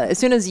saw as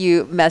soon as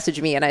you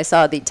messaged me and I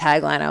saw the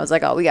tagline, I was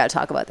like, oh, we got to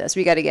talk about this.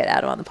 We got to get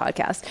Adam on the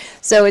podcast.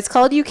 So it's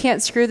called You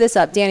Can't Screw This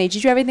Up. Danny,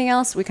 did you have anything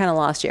else? We kind of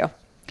lost you.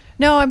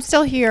 No, I'm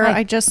still here.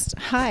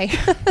 Hi.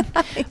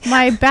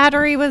 My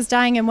battery was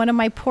dying and one of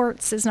my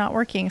ports is not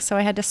working. So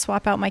I had to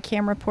swap out my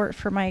camera port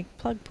for my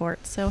plug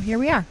port. So here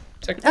we are.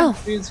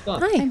 Technology is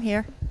fun. Hi. I'm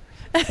here.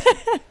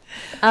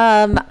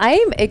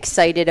 I'm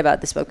excited about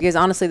this book because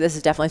honestly, this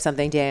is definitely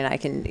something Dan and I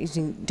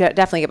can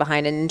definitely get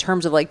behind. And in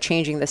terms of like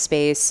changing the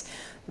space,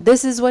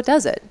 this is what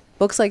does it.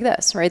 Books like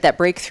this, right? That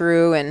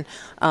breakthrough. And,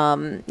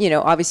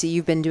 obviously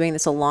you've been doing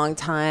this a long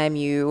time.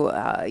 You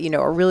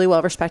are really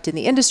well respected in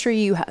the industry.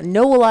 You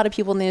know a lot of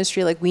people in the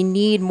industry. Like, we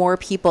need more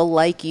people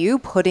like you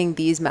putting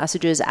these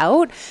messages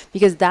out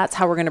because that's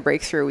how we're going to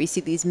break through. We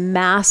see these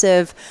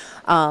massive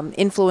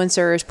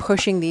influencers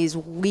pushing these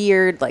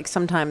weird, like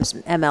sometimes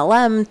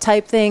MLM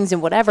type things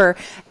and whatever.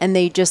 And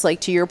they just, like,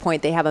 to your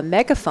point, they have a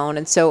megaphone.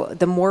 And so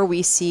the more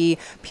we see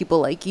people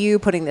like you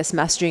putting this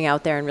messaging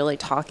out there and really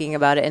talking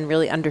about it and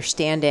really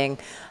understanding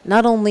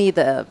not only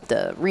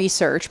the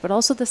research, but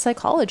also the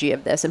psychology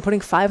of this and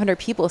putting 500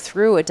 people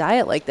through a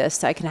diet like this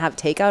so I can have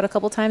takeout a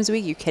couple times a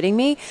week. You kidding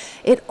me?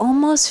 It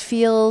almost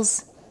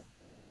feels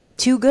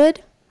too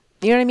good.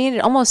 You know what I mean?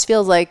 It almost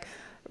feels like,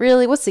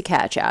 really, what's the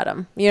catch,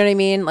 Adam? You know what I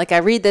mean? Like, I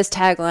read this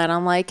tagline,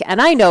 I'm like,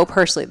 and I know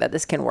personally that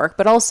this can work,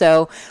 but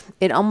also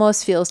it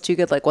almost feels too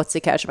good. Like, what's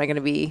the catch? Am I going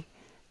to be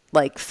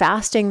like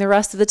fasting the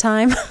rest of the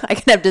time? I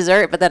can have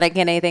dessert, but then I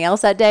can't anything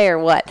else that day or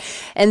what?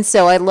 And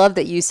so I love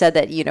that you said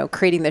that,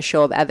 creating the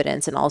show of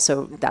evidence and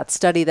also that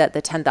study that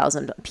the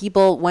 10,000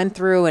 people went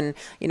through and,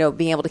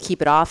 being able to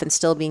keep it off and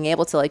still being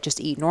able to like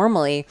just eat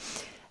normally.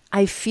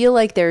 I feel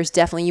like there's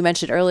definitely, you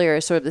mentioned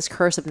earlier, sort of this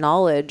curse of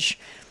knowledge.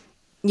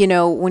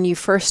 When you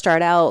first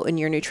start out in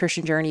your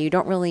nutrition journey, you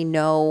don't really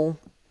know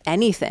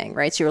anything,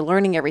 right? So you're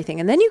learning everything.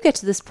 And then you get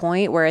to this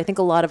point where I think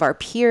a lot of our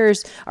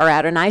peers are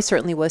at, and I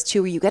certainly was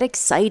too, where you get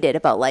excited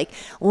about like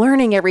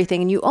learning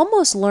everything and you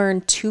almost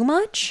learn too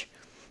much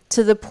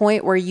to the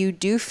point where you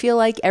do feel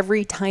like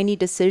every tiny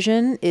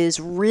decision is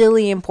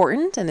really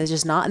important and it's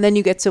just not. And then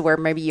you get to where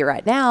maybe you're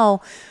at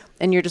now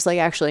and you're just like,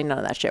 actually, none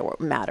of that shit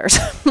matters.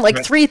 Like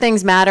right. 3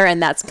 things matter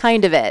and that's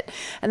kind of it.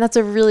 And that's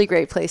a really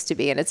great place to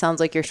be. And it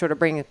sounds like you're sort of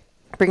bringing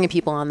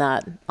people on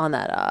that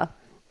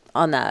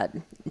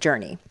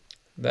journey.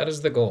 That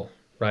is the goal,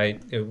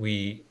 right?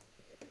 We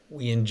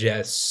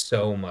ingest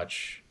so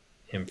much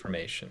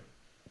information,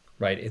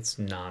 right? It's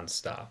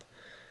nonstop.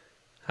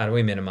 How do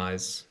we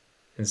minimize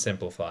and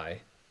simplify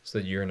so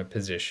that you're in a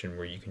position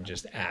where you can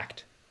just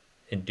act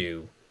and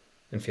do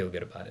and feel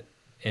good about it?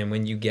 And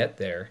when you get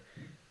there,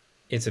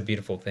 it's a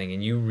beautiful thing.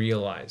 And you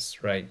realize,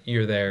 right?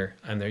 You're there,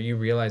 I'm there. You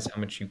realize how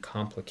much you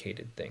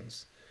complicated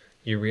things.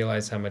 You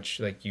realize how much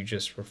like you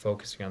just were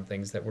focusing on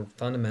things that were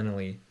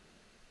fundamentally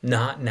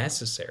not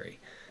necessary.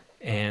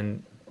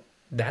 And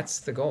that's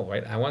the goal,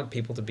 right? I want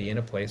people to be in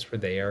a place where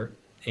they are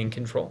in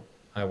control.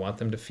 I want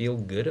them to feel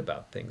good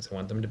about things. I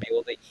want them to be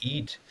able to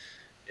eat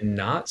and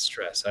not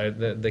stress.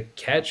 The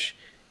catch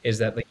is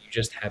that like you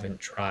just haven't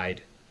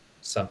tried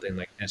something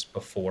like this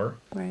before,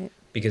 right?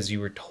 Because you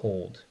were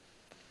told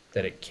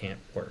that it can't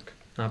work,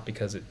 not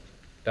because it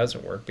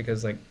doesn't work.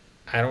 Because like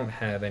I don't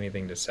have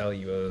anything to sell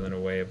you other than a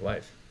way of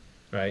life,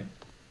 right?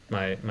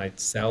 My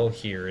sell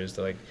here is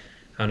to like,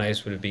 how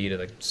nice would it be to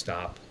like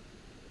stop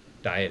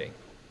dieting,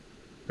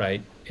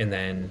 right? And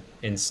then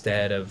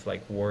instead of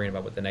like worrying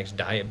about what the next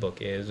diet book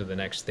is or the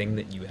next thing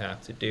that you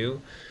have to do,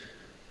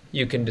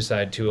 you can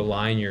decide to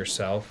align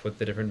yourself with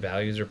the different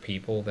values or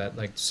people that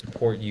like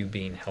support you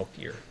being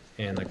healthier.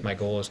 And like my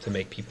goal is to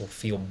make people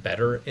feel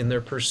better in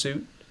their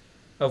pursuit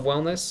of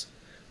wellness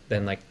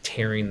than like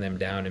tearing them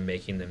down and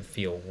making them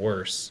feel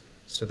worse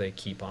so they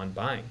keep on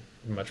buying.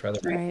 I'd much rather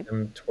bring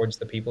them towards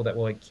the people that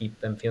will like keep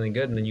them feeling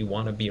good, and then you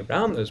want to be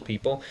around those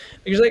people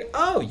because like,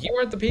 oh, you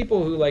aren't the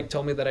people who like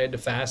told me that I had to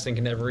fast and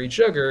can never eat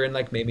sugar and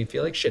like made me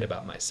feel like shit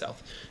about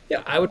myself.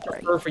 Yeah, I would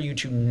prefer for you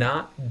to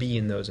not be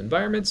in those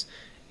environments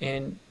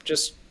and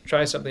just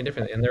try something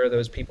different. And there are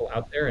those people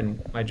out there,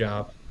 and my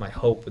job, my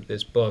hope with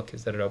this book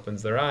is that it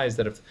opens their eyes,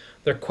 that if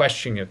they're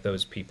questioning if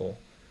those people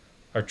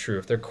are true,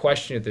 if they're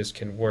questioning if this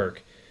can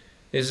work,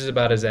 this is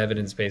about as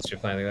evidence-based as you're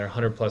finding. There are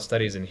 100 plus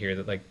studies in here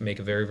that like make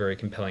a very, very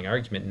compelling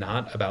argument,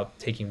 not about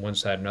taking one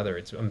side or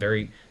another. I'm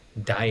very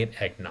diet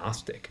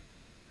agnostic,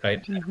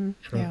 right? Mm-hmm.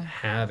 I don't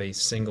have a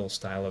single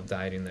style of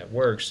dieting that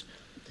works.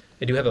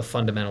 I do have a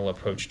fundamental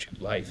approach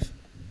to life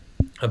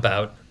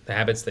about the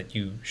habits that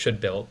you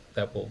should build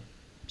that will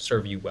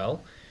serve you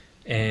well,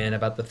 and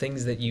about the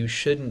things that you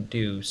shouldn't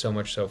do, so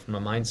much so from a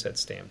mindset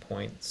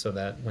standpoint, so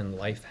that when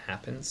life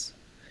happens,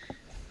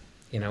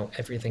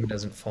 everything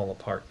doesn't fall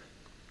apart.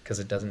 Because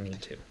it doesn't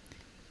need to.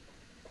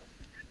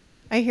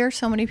 I hear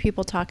so many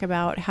people talk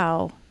about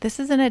how this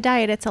isn't a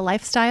diet, it's a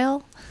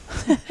lifestyle,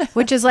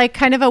 which is like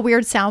kind of a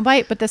weird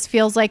soundbite, but this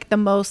feels like the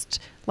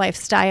most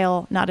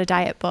lifestyle, not a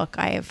diet book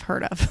I have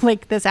heard of.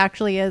 Like this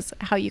actually is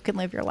how you can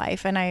live your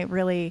life. And I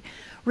really,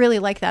 really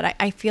like that.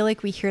 I feel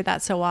like we hear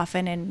that so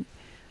often, and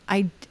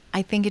I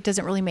think it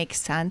doesn't really make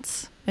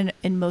sense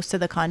in most of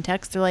the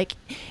context. They're like,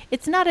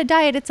 it's not a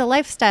diet, it's a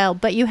lifestyle,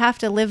 but you have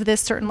to live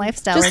this certain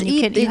lifestyle. Just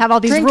and you have all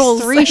these drink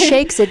rules. 3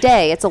 shakes a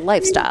day. It's a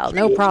lifestyle,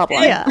 no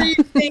problem. Yeah.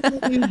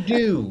 Everything you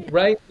do,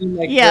 right? And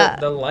like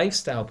the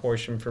lifestyle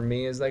portion for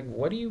me is like,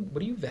 what do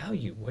you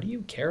value? What do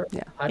you care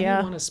about? How do you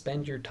want to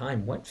spend your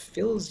time? What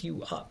fills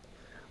you up?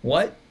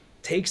 What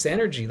takes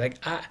energy? Like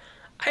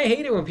I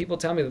hate it when people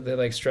tell me that they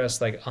like stress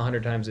like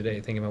 100 times a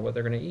day thinking about what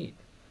they're going to eat.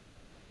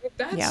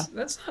 Like, Yeah.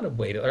 that's not a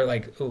way to, or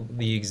like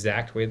the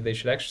exact way that they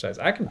should exercise.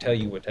 I can tell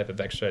you what type of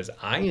exercise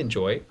I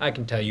enjoy. I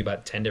can tell you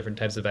about 10 different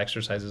types of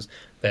exercises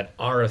that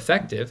are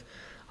effective.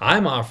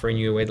 I'm offering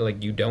you a way to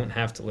like you don't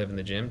have to live in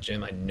the gym.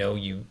 Jim, I know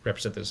you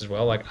represent this as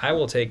well. Like I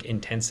will take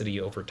intensity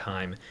over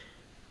time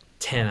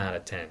 10 out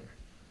of 10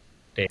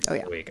 days Oh, of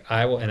yeah. the week.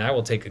 I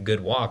will take a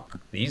good walk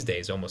these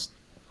days almost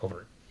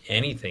over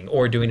anything,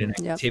 or doing an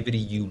Yep. activity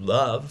you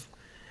love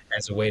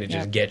as a way to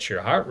just Yep. get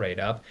your heart rate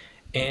up.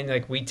 And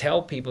like we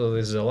tell people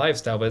this is a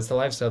lifestyle, but it's the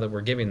lifestyle that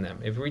we're giving them.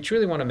 If we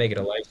truly want to make it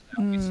a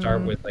lifestyle, we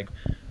start with like,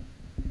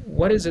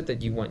 what is it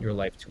that you want your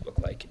life to look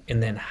like?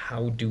 And then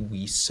how do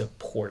we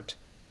support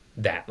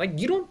that? Like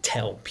you don't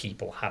tell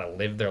people how to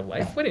live their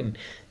life. What an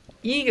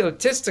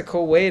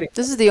egotistical way to.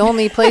 This is the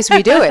only place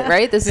we do it,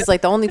 right? This is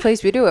like the only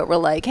place we do it. We're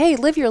like, hey,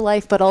 live your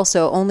life, but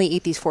also only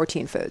eat these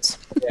 14 foods.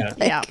 Yeah.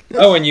 Yeah.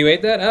 Oh, and you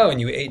ate that? Oh,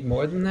 and you ate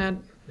more than that?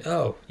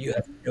 Oh, you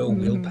have no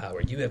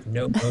willpower. You have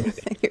no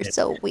motivation. You're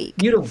so weak.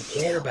 You don't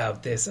care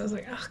about this. I was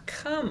like, oh,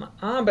 come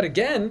on. But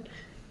again,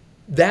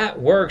 that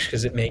works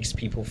because it makes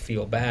people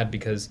feel bad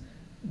because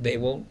they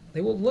will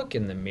look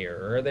in the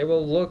mirror, or they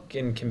will look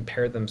and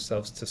compare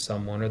themselves to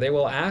someone, or they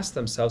will ask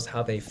themselves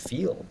how they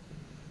feel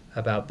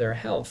about their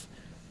health,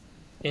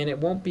 and it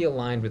won't be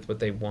aligned with what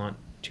they want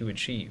to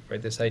achieve,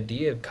 right? This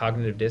idea of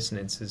cognitive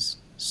dissonance is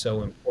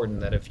so important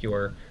that if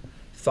your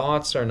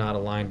thoughts are not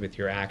aligned with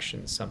your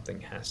actions,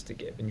 something has to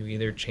give, and you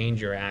either change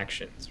your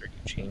actions or you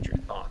change your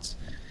thoughts.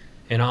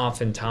 And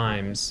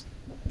oftentimes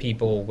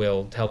people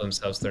will tell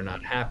themselves they're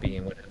not happy,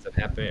 and what ends up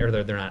happening, or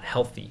they're not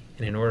healthy,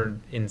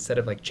 and instead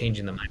of like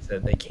changing the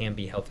mindset they can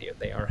be healthy if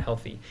they are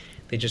healthy,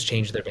 they just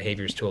change their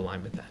behaviors to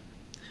align with that.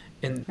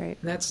 And Right.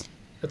 that's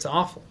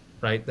awful,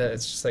 right? That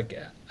it's just like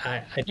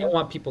I don't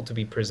want people to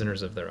be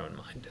prisoners of their own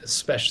mind,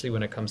 especially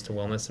when it comes to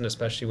wellness, and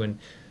especially when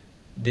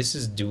this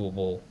is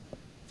doable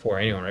for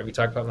anyone, right? We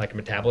talk about like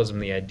metabolism,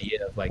 the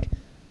idea of like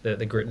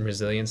the grit and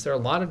resilience. There are a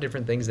lot of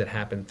different things that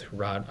happen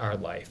throughout our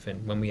life,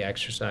 and when we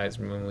exercise,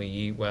 and when we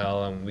eat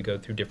well, and when we go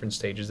through different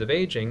stages of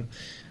aging.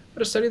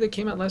 But a study that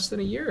came out less than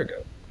a year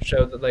ago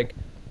showed that like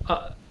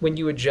when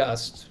you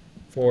adjust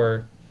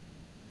for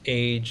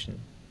age and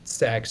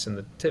sex and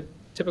the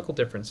typical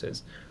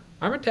differences,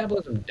 our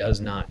metabolism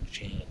does not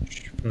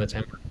change from the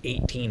time we're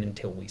 18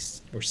 until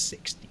we're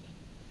 60.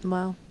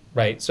 Wow.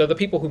 Right. So the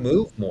people who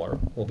move more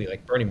will be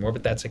like burning more,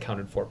 but that's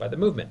accounted for by the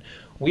movement.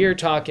 We are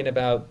talking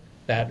about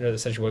that, or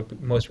essentially what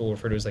most people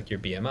refer to as like your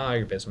BMI,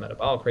 your basal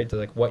metabolic rate, to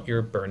like what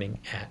you're burning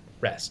at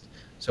rest.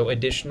 So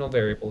additional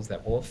variables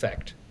that will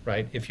affect,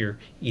 right? If you're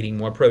eating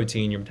more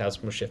protein, your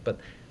metabolism will shift, but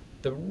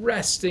the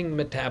resting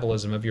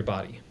metabolism of your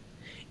body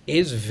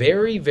is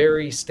very,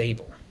 very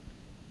stable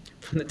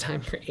from the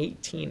time you're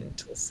 18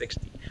 until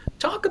 60.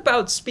 Talk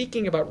about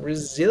speaking about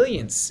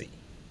resiliency.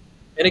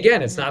 And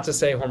again, it's not to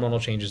say hormonal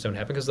changes don't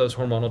happen, because those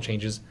hormonal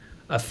changes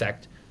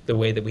affect the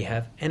way that we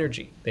have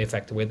energy. They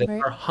affect the way that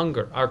Right. our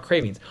hunger, our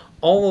cravings,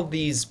 all of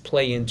these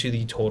play into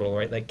the total,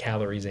 right? Like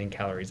calories in,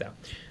 calories out.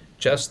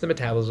 Just the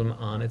metabolism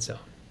on its own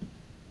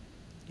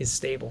is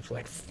stable for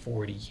like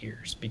 40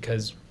 years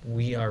because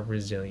we are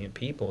resilient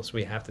people. So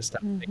we have to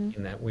stop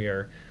thinking that we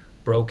are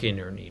broken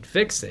or need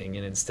fixing,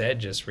 and instead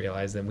just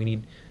realize that we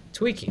need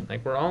tweaking.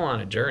 Like we're all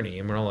on a journey,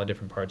 and we're all at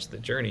different parts of the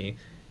journey.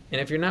 And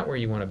if you're not where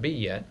you want to be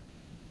yet,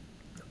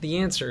 the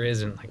answer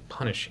isn't like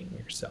punishing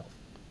yourself.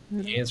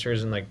 The answer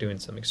isn't like doing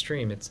some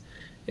extreme.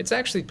 It's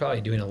actually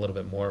probably doing a little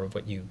bit more of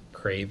what you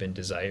crave and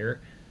desire,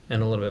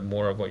 and a little bit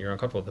more of what you're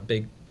uncomfortable with. The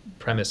big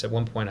premise at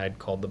one point I'd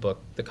called the book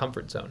The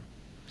Comfort Zone,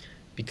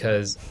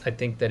 because I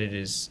think that it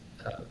is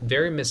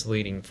very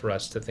misleading for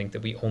us to think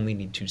that we only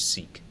need to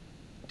seek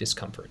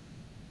discomfort.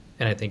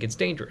 And I think it's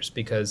dangerous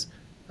because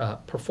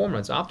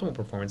optimal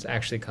performance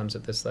actually comes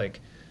at this like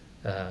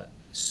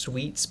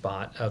sweet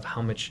spot of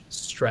how much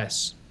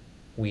stress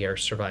we are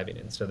surviving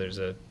in. So there's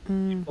a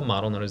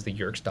model known as the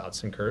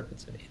Yerkes-Dodson curve.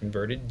 It's an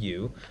inverted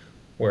U,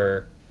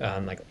 where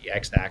on like the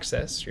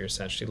x-axis, you're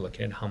essentially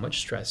looking at how much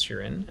stress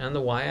you're in, and on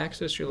the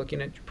y-axis, you're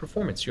looking at your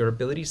performance, your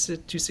ability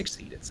to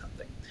succeed at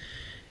something.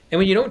 And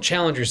when you don't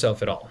challenge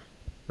yourself at all,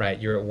 right,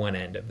 you're at one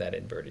end of that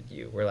inverted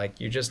U, where like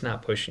you're just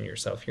not pushing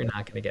yourself. You're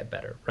not going to get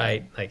better,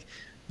 right? Like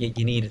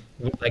you need,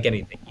 like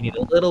anything, you need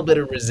a little bit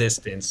of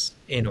resistance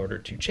in order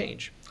to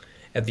change.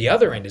 At the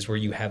other end is where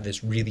you have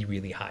this really,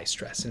 really high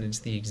stress, and it's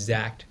the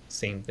exact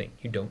same thing.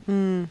 You don't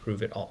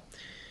improve at all.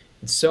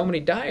 In so many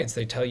diets,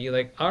 they tell you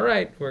like, all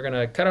right, we're going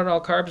to cut out all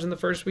carbs in the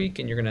first week,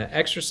 and you're going to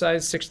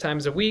exercise 6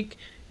 times a week,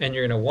 and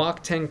you're going to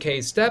walk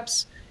 10K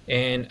steps,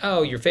 and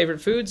oh, your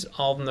favorite foods,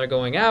 all of them are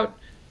going out,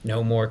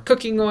 no more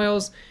cooking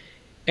oils,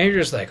 and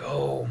you're just like,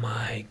 oh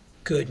my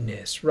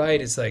goodness,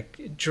 right? It's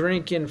like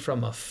drinking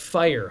from a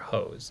fire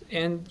hose.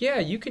 And yeah,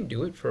 you can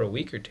do it for a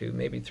week or two,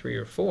 maybe 3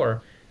 or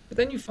 4, but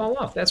then you fall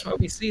off. That's why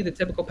we see the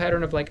typical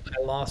pattern of like,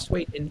 I lost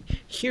weight. And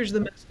here's the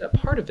messed up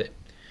part of it.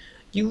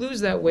 You lose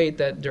that weight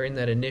that during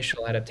that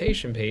initial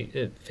adaptation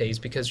phase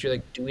because you're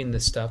like doing the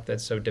stuff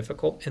that's so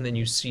difficult, and then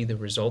you see the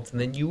results, and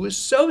then you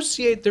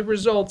associate the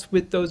results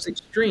with those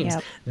extremes.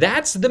 Yep.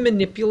 That's the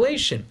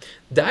manipulation.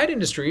 Diet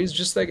industry is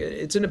just like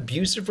it's an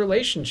abusive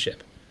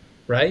relationship,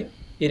 right?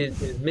 It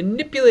is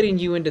manipulating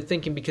you into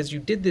thinking because you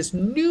did this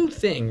new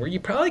thing where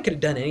you probably could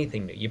have done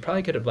anything new. You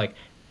probably could have like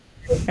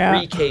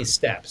Yeah. 3K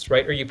steps,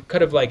 right? Or you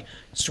could have like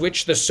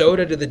switched the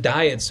soda to the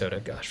diet soda,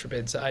 gosh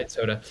forbid diet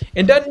soda,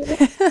 and done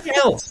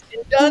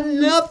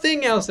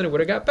nothing else, and it would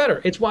have got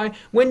better. It's why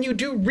when you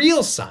do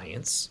real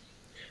science,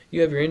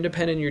 you have your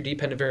independent and your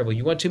dependent variable.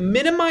 You want to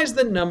minimize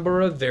the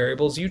number of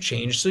variables you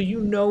change so you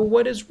know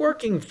what is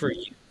working for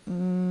you.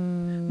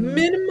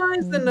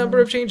 Minimize the number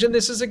of change, and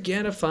this is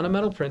again a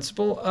fundamental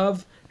principle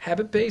of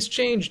habit-based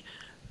change.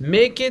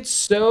 Make it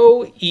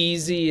so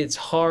easy it's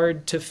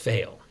hard to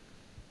fail.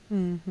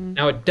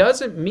 Now, it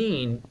doesn't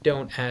mean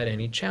don't add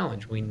any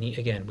challenge. We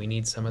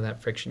need some of that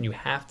friction. You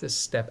have to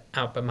step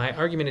out. But my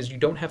argument is you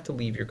don't have to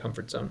leave your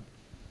comfort zone.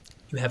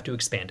 You have to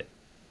expand it.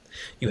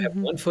 You have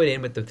one foot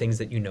in with the things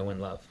that you know and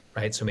love,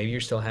 right? So maybe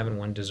you're still having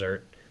one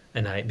dessert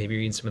a night. Maybe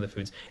you're eating some of the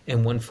foods,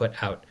 and 1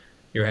 foot out.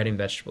 You're adding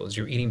vegetables.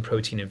 You're eating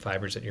protein and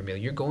fibers at your meal.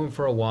 You're going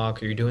for a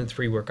walk, or you're doing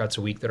 3 workouts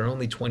a week that are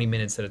only 20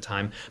 minutes at a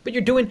time. But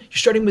you're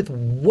starting with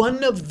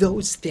one of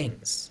those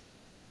things,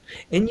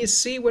 and you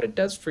see what it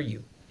does for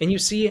you. And you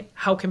see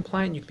how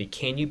compliant you can be.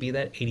 Can you be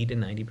that 80 to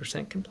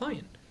 90%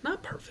 compliant?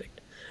 Not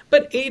perfect,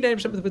 but 80 to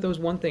 90% with those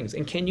one things.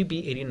 And can you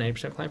be 80 to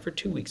 90% compliant for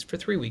 2 weeks, for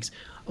 3 weeks?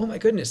 Oh my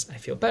goodness, I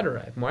feel better.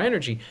 I have more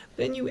energy.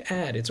 Then you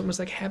add. It's almost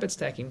like habit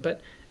stacking. But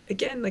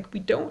again, like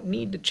we don't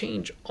need to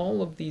change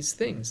all of these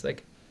things.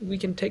 Like we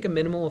can take a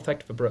minimum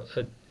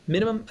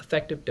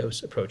effective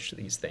dose approach to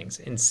these things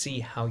and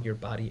see how your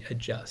body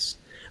adjusts.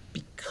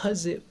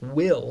 Because it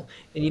will,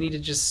 and you need to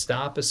just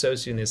stop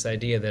associating this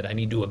idea that I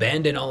need to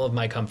abandon all of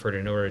my comfort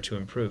in order to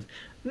improve.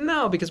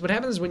 No, because what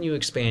happens when you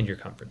expand your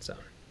comfort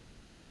zone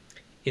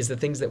is the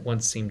things that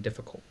once seemed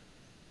difficult,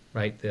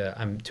 right?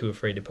 I'm too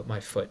afraid to put my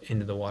foot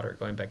into the water,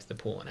 going back to the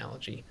pool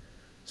analogy.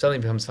 Suddenly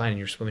becomes fine and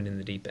you're swimming in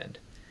the deep end.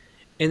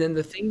 And then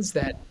the things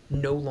that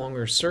no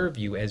longer serve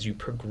you as you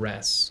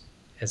progress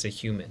as a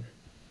human,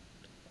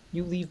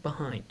 you leave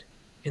behind.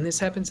 And this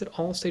happens at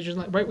all stages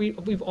of life,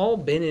 right? We've all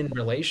been in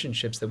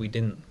relationships that we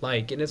didn't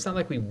like. And it's not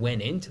like we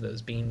went into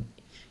those being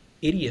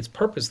idiots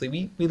purposely.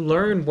 We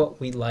learn what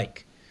we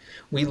like.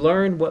 We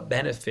learn what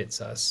benefits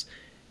us.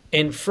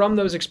 And from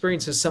those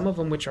experiences, some of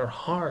them which are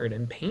hard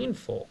and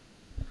painful,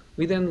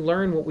 we then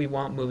learn what we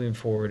want moving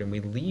forward and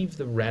we leave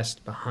the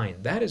rest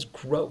behind. That is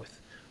growth.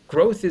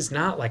 Growth is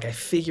not like I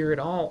figure it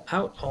all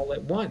out all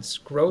at once.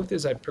 Growth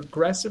is I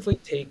progressively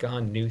take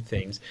on new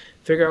things,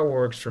 figure out what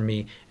works for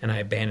me, and I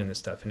abandon the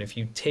stuff. And if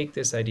you take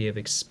this idea of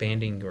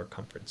expanding your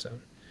comfort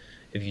zone,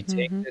 if you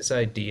take this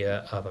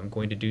idea of I'm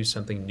going to do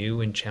something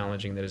new and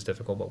challenging that is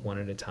difficult but one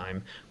at a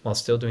time while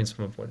still doing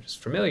some of what is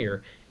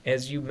familiar,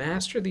 as you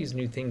master these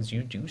new things,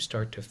 you do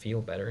start to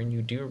feel better, and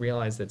you do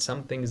realize that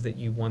some things that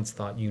you once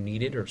thought you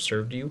needed or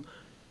served you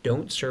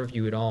don't serve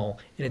you at all.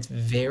 And it's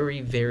very,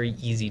 very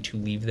easy to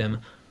leave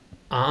them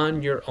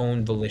on your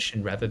own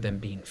volition rather than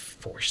being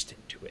forced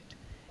into it.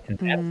 And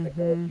that's the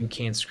goal. You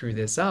can't screw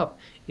this up,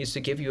 is to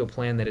give you a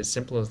plan that is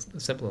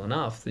simple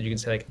enough that you can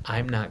say, like,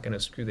 I'm not going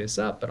to screw this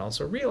up, but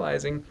also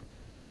realizing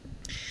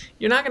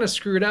you're not going to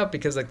screw it up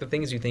because like the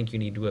things you think you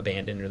need to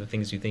abandon or the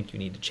things you think you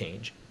need to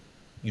change,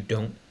 you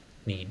don't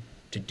need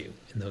to do.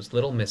 And those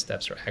little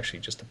missteps are actually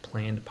just a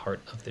planned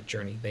part of the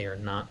journey. They are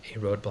not a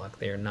roadblock.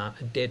 They are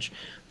not a ditch.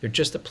 They're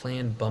just a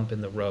planned bump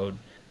in the road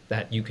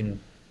that you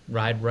can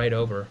ride right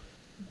over.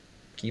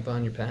 Keep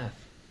on your path.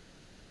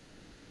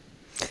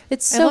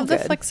 It's so I love good.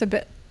 the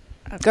flexibility.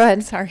 Go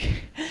ahead. Sorry.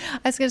 I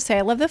was going to say,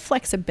 I love the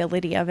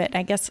flexibility of it.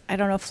 I guess, I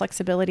don't know if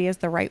flexibility is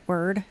the right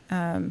word,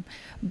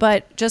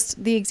 but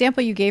just the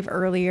example you gave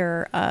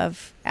earlier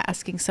of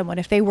asking someone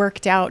if they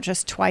worked out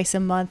just twice a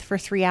month for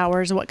 3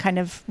 hours, what kind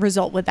of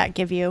result would that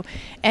give you?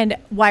 And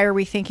why are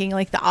we thinking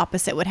like the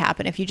opposite would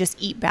happen if you just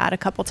eat bad a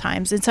couple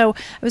times? And so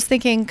I was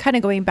thinking, kind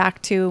of going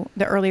back to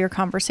the earlier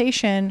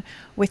conversation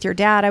with your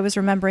dad, I was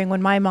remembering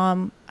when my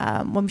mom,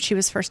 when she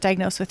was first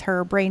diagnosed with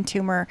her brain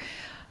tumor,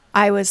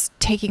 I was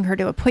taking her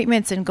to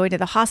appointments and going to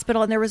the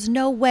hospital, and there was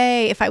no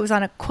way if I was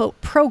on a quote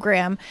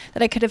program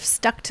that I could have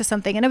stuck to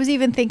something. And I was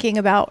even thinking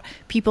about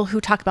people who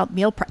talk about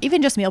meal prep,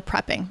 even just meal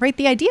prepping, right?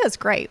 The idea is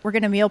great. We're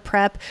going to meal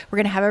prep. We're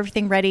going to have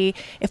everything ready.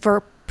 If we're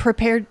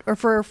prepared, or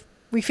if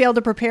we fail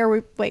to prepare,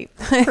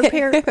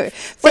 prepare.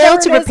 Fail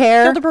to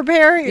prepare. Fail to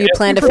prepare. You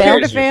plan to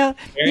prepare fail. to fail.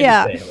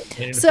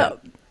 Yeah. So,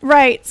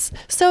 right.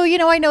 So,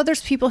 I know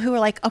there's people who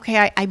are like,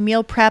 okay, I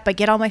meal prep, I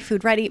get all my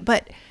food ready,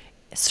 but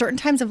certain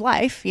times of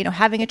life,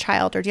 having a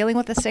child or dealing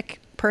with a sick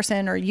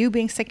person or you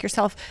being sick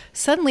yourself,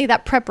 suddenly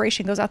that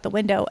preparation goes out the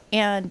window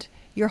and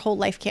your whole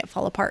life can't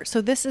fall apart. So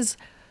this is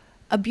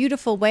a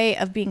beautiful way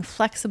of being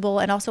flexible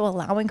and also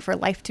allowing for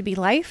life to be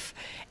life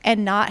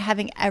and not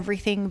having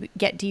everything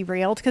get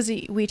derailed. Because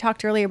we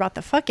talked earlier about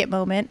the fuck it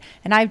moment,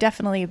 and I've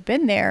definitely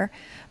been there.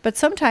 But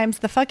sometimes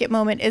the fuck it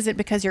moment isn't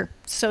because you're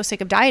so sick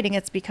of dieting.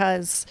 It's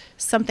because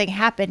something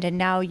happened and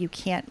now you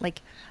can't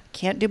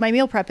do my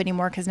meal prep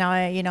anymore because now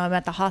I'm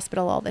at the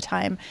hospital all the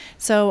time.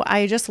 So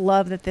I just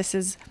love that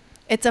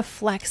it's a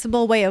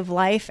flexible way of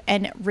life,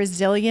 and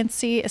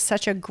resiliency is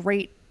such a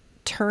great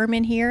term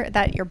in here,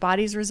 that your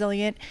body's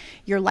resilient,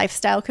 your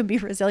lifestyle can be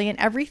resilient,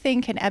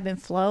 everything can ebb and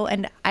flow.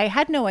 And I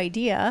had no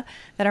idea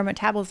that our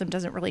metabolism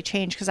doesn't really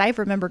change, because I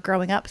remember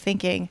growing up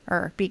thinking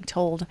or being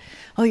told,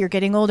 oh, you're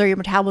getting older, your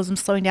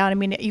metabolism's slowing down. I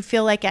mean, you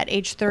feel like at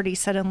age 30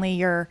 suddenly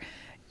you're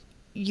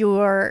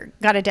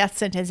got a death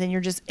sentence and you're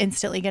just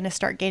instantly going to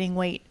start gaining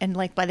weight, and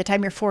like by the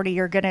time you're 40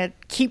 you're going to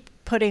keep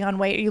putting on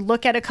weight. You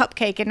look at a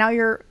cupcake and now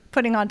you're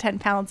putting on 10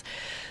 pounds.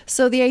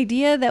 So the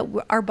idea that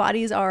our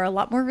bodies are a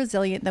lot more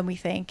resilient than we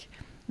think,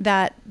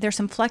 that there's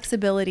some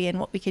flexibility in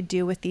what we could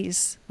do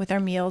with our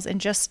meals,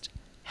 and just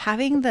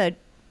having the,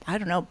 I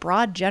don't know,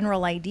 broad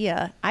general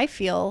idea, I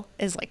feel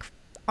is like,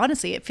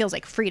 honestly, it feels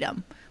like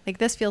freedom. Like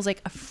this feels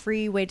like a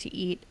free way to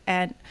eat,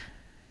 and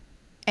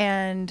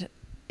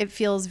it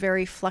feels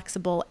very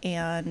flexible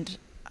and,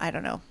 I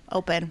don't know,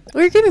 open.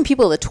 Well, you're giving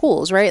people the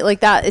tools, right? Like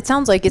that, it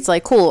sounds like it's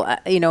like, cool.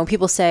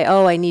 People say,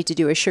 oh, I need to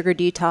do a sugar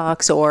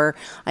detox, or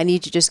I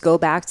need to just go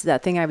back to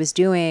that thing I was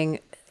doing.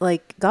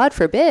 Like, God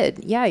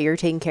forbid, yeah, you're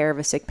taking care of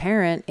a sick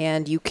parent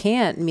and you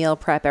can't meal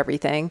prep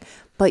everything,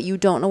 but you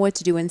don't know what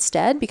to do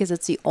instead, because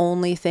it's the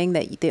only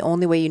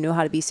way you know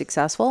how to be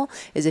successful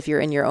is if you're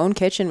in your own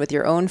kitchen with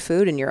your own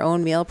food and your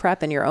own meal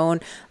prep and your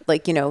own,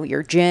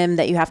 your gym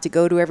that you have to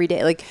go to every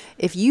day. Like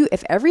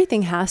if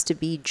everything has to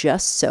be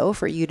just so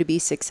for you to be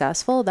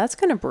successful, that's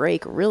going to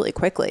break really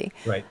quickly.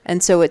 Right.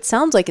 And so it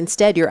sounds like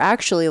instead you're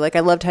actually, like,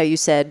 I loved how you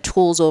said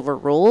tools over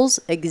rules,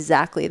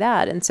 exactly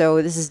that. And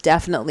so this is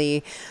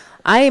definitely,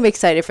 I am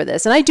excited for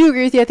this. And I do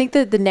agree with you. I think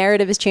that the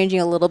narrative is changing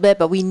a little bit,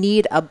 but we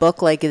need a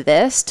book like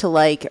this to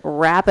like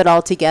wrap it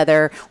all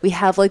together. We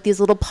have like these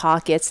little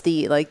pockets,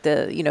 the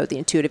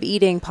intuitive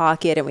eating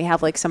pocket, and we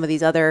have like some of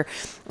these other,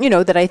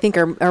 that I think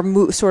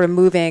are sort of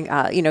moving.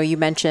 You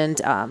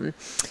mentioned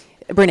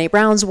Brene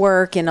Brown's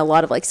work and a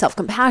lot of like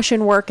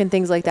self-compassion work and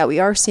things like that. We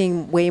are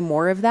seeing way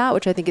more of that,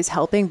 which I think is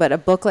helping. But a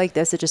book like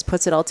this, it just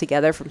puts it all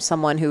together from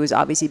someone who's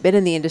obviously been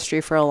in the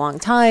industry for a long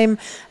time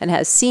and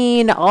has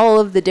seen all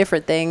of the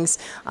different things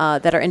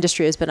that our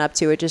industry has been up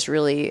to. It's a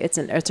really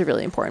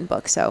important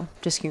book. So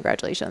just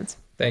congratulations.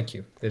 Thank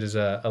you. It is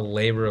a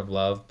labor of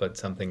love, but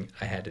something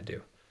I had to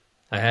do.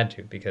 I had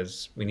to,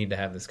 because we need to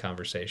have this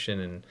conversation.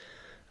 And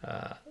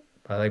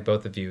I like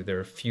both of you. There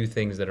are few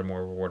things that are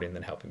more rewarding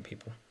than helping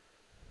people.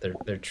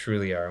 There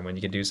truly are. And when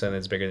you can do something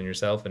that's bigger than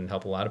yourself and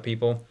help a lot of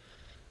people,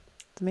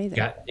 it's amazing.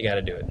 You got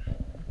to do it.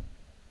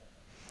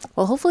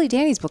 Well, hopefully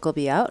Danny's book will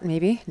be out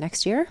maybe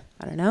next year.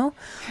 I don't know.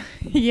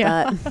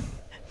 Yeah.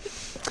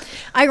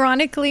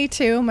 Ironically,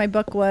 too, my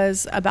book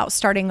was about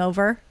starting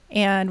over.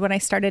 And when I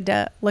started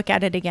to look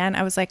at it again,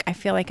 I was like, I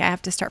feel like I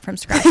have to start from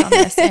scratch on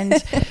this.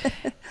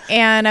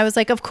 And I was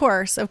like, of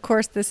course,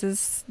 this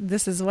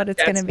is what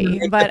it's going to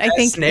be. But I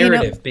think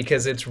narrative,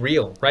 because it's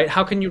real, right?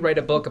 How can you write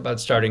a book about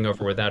starting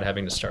over without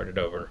having to start it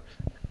over?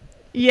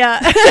 Yeah,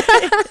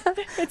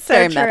 it's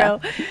so true.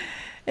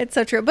 It's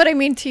so true. But I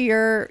mean, to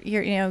your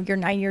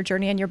 9-year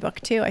journey in your book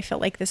too, I feel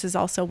like this is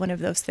also one of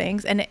those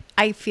things. And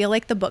I feel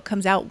like the book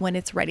comes out when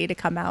it's ready to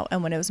come out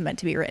and when it was meant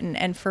to be written.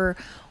 And for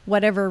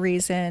whatever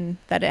reason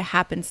that it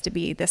happens to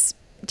be this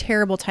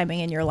terrible timing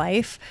in your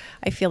life,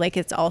 I feel like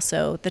it's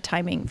also the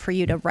timing for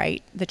you to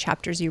write the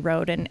chapters you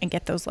wrote and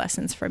get those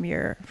lessons from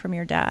your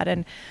dad.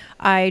 And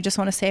I just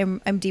want to say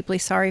I'm deeply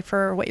sorry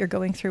for what you're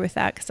going through with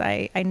that, because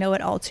I know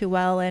it all too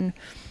well. And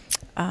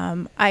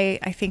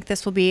I think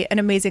this will be an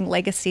amazing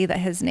legacy, that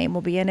his name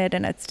will be in it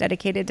and it's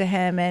dedicated to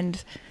him.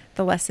 And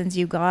the lessons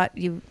you got,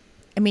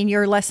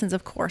 your lessons,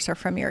 of course, are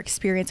from your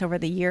experience over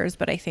the years,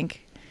 but I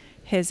think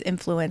his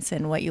influence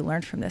and what you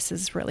learned from this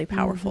is really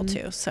powerful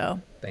too.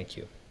 So thank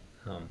you.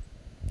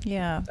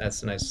 Yeah,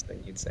 that's the nicest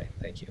thing you'd say.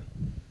 Thank you.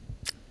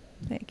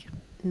 Thank you.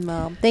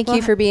 Well, thank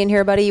you for being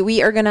here, buddy.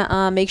 We are going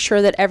to make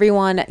sure that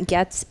everyone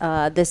gets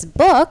this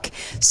book.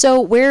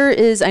 So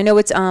I know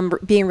it's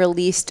being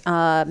released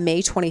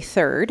May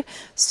 23rd.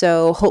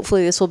 So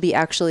hopefully this will be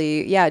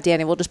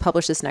Danny, we'll just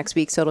publish this next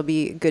week. So it'll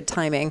be good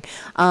timing.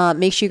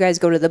 Make sure you guys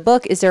go to the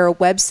book. Is there a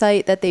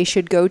website that they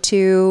should go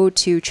to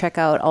check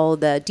out all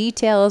the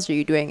details? Are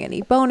you doing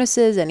any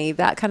bonuses, any of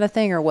that kind of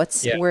thing? Or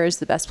where is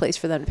the best place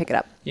for them to pick it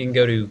up? You can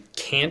go to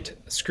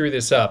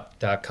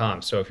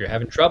can'tscrewthisup.com. So if you're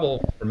having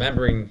trouble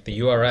remembering the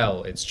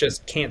URL, it's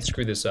just Can't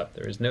Screw This Up.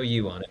 There is no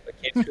U on it, but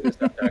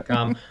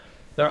can'tscrewthisup.com.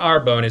 There are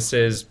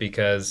bonuses,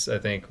 because I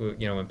think,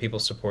 when people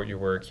support your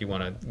work, you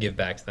want to give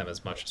back to them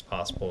as much as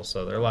possible.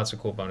 So there are lots of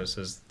cool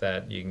bonuses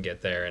that you can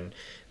get there. And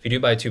if you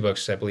do buy 2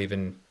 books, I believe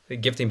in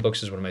gifting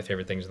books is one of my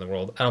favorite things in the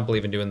world. I don't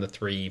believe in doing the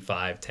 3,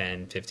 5,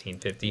 10, 15,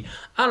 50.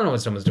 I don't know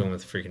what someone's doing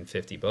with freaking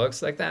 50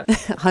 books like that.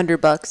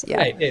 $100. Yeah.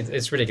 Right,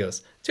 it's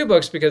ridiculous. 2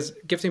 books, because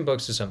gifting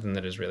books is something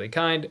that is really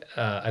kind.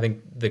 I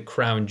think the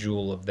crown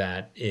jewel of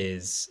that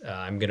is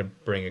I'm going to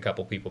bring a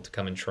couple people to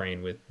come and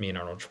train with me and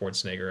Arnold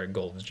Schwarzenegger at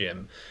Gold's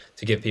Gym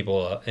to give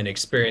people an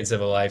experience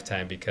of a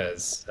lifetime,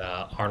 because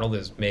Arnold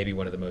is maybe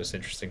one of the most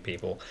interesting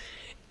people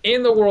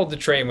in the world to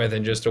train with,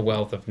 and just a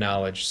wealth of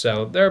knowledge.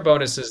 So there are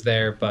bonuses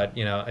there, but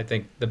I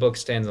think the book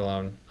stands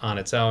alone on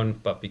its own.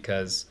 But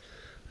because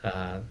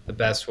the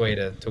best way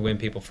to win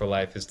people for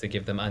life is to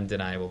give them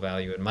undeniable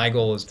value, and my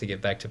goal is to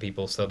give back to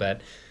people so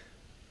that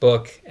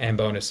book and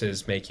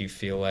bonuses make you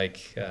feel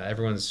like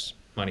everyone's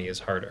money is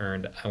hard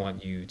earned. I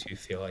want you to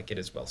feel like it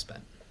is well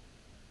spent.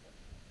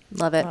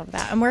 Love it. Love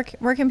that. And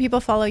where can people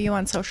follow you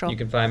on social? You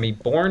can find me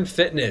Born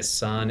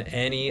Fitness on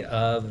any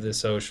of the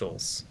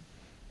socials.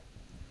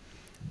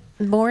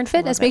 Born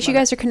Fitness. Make sure you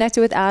guys are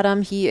connected with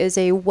Adam. He is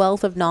a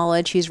wealth of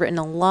knowledge. He's written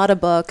a lot of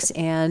books,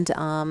 and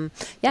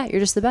you're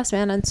just the best,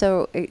 man. And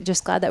so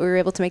just glad that we were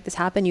able to make this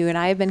happen. You and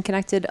I have been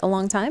connected a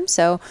long time,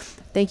 so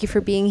thank you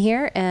for being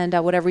here, and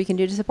whatever we can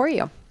do to support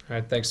you. All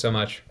right, thanks so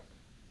much.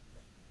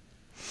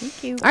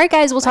 Thank you. All right,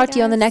 guys, we'll talk to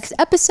you on the next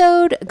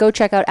episode. Go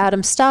check out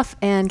Adam's stuff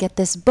and get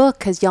this book,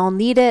 because y'all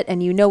need it.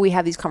 And we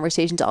have these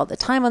conversations all the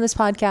time on this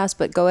podcast,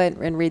 but go ahead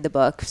and read the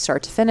book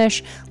start to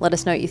finish. Let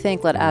us know what you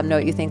think. Let Adam know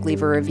what you think.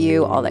 Leave a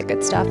review, all that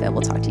good stuff, and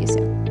we'll talk to you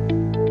soon.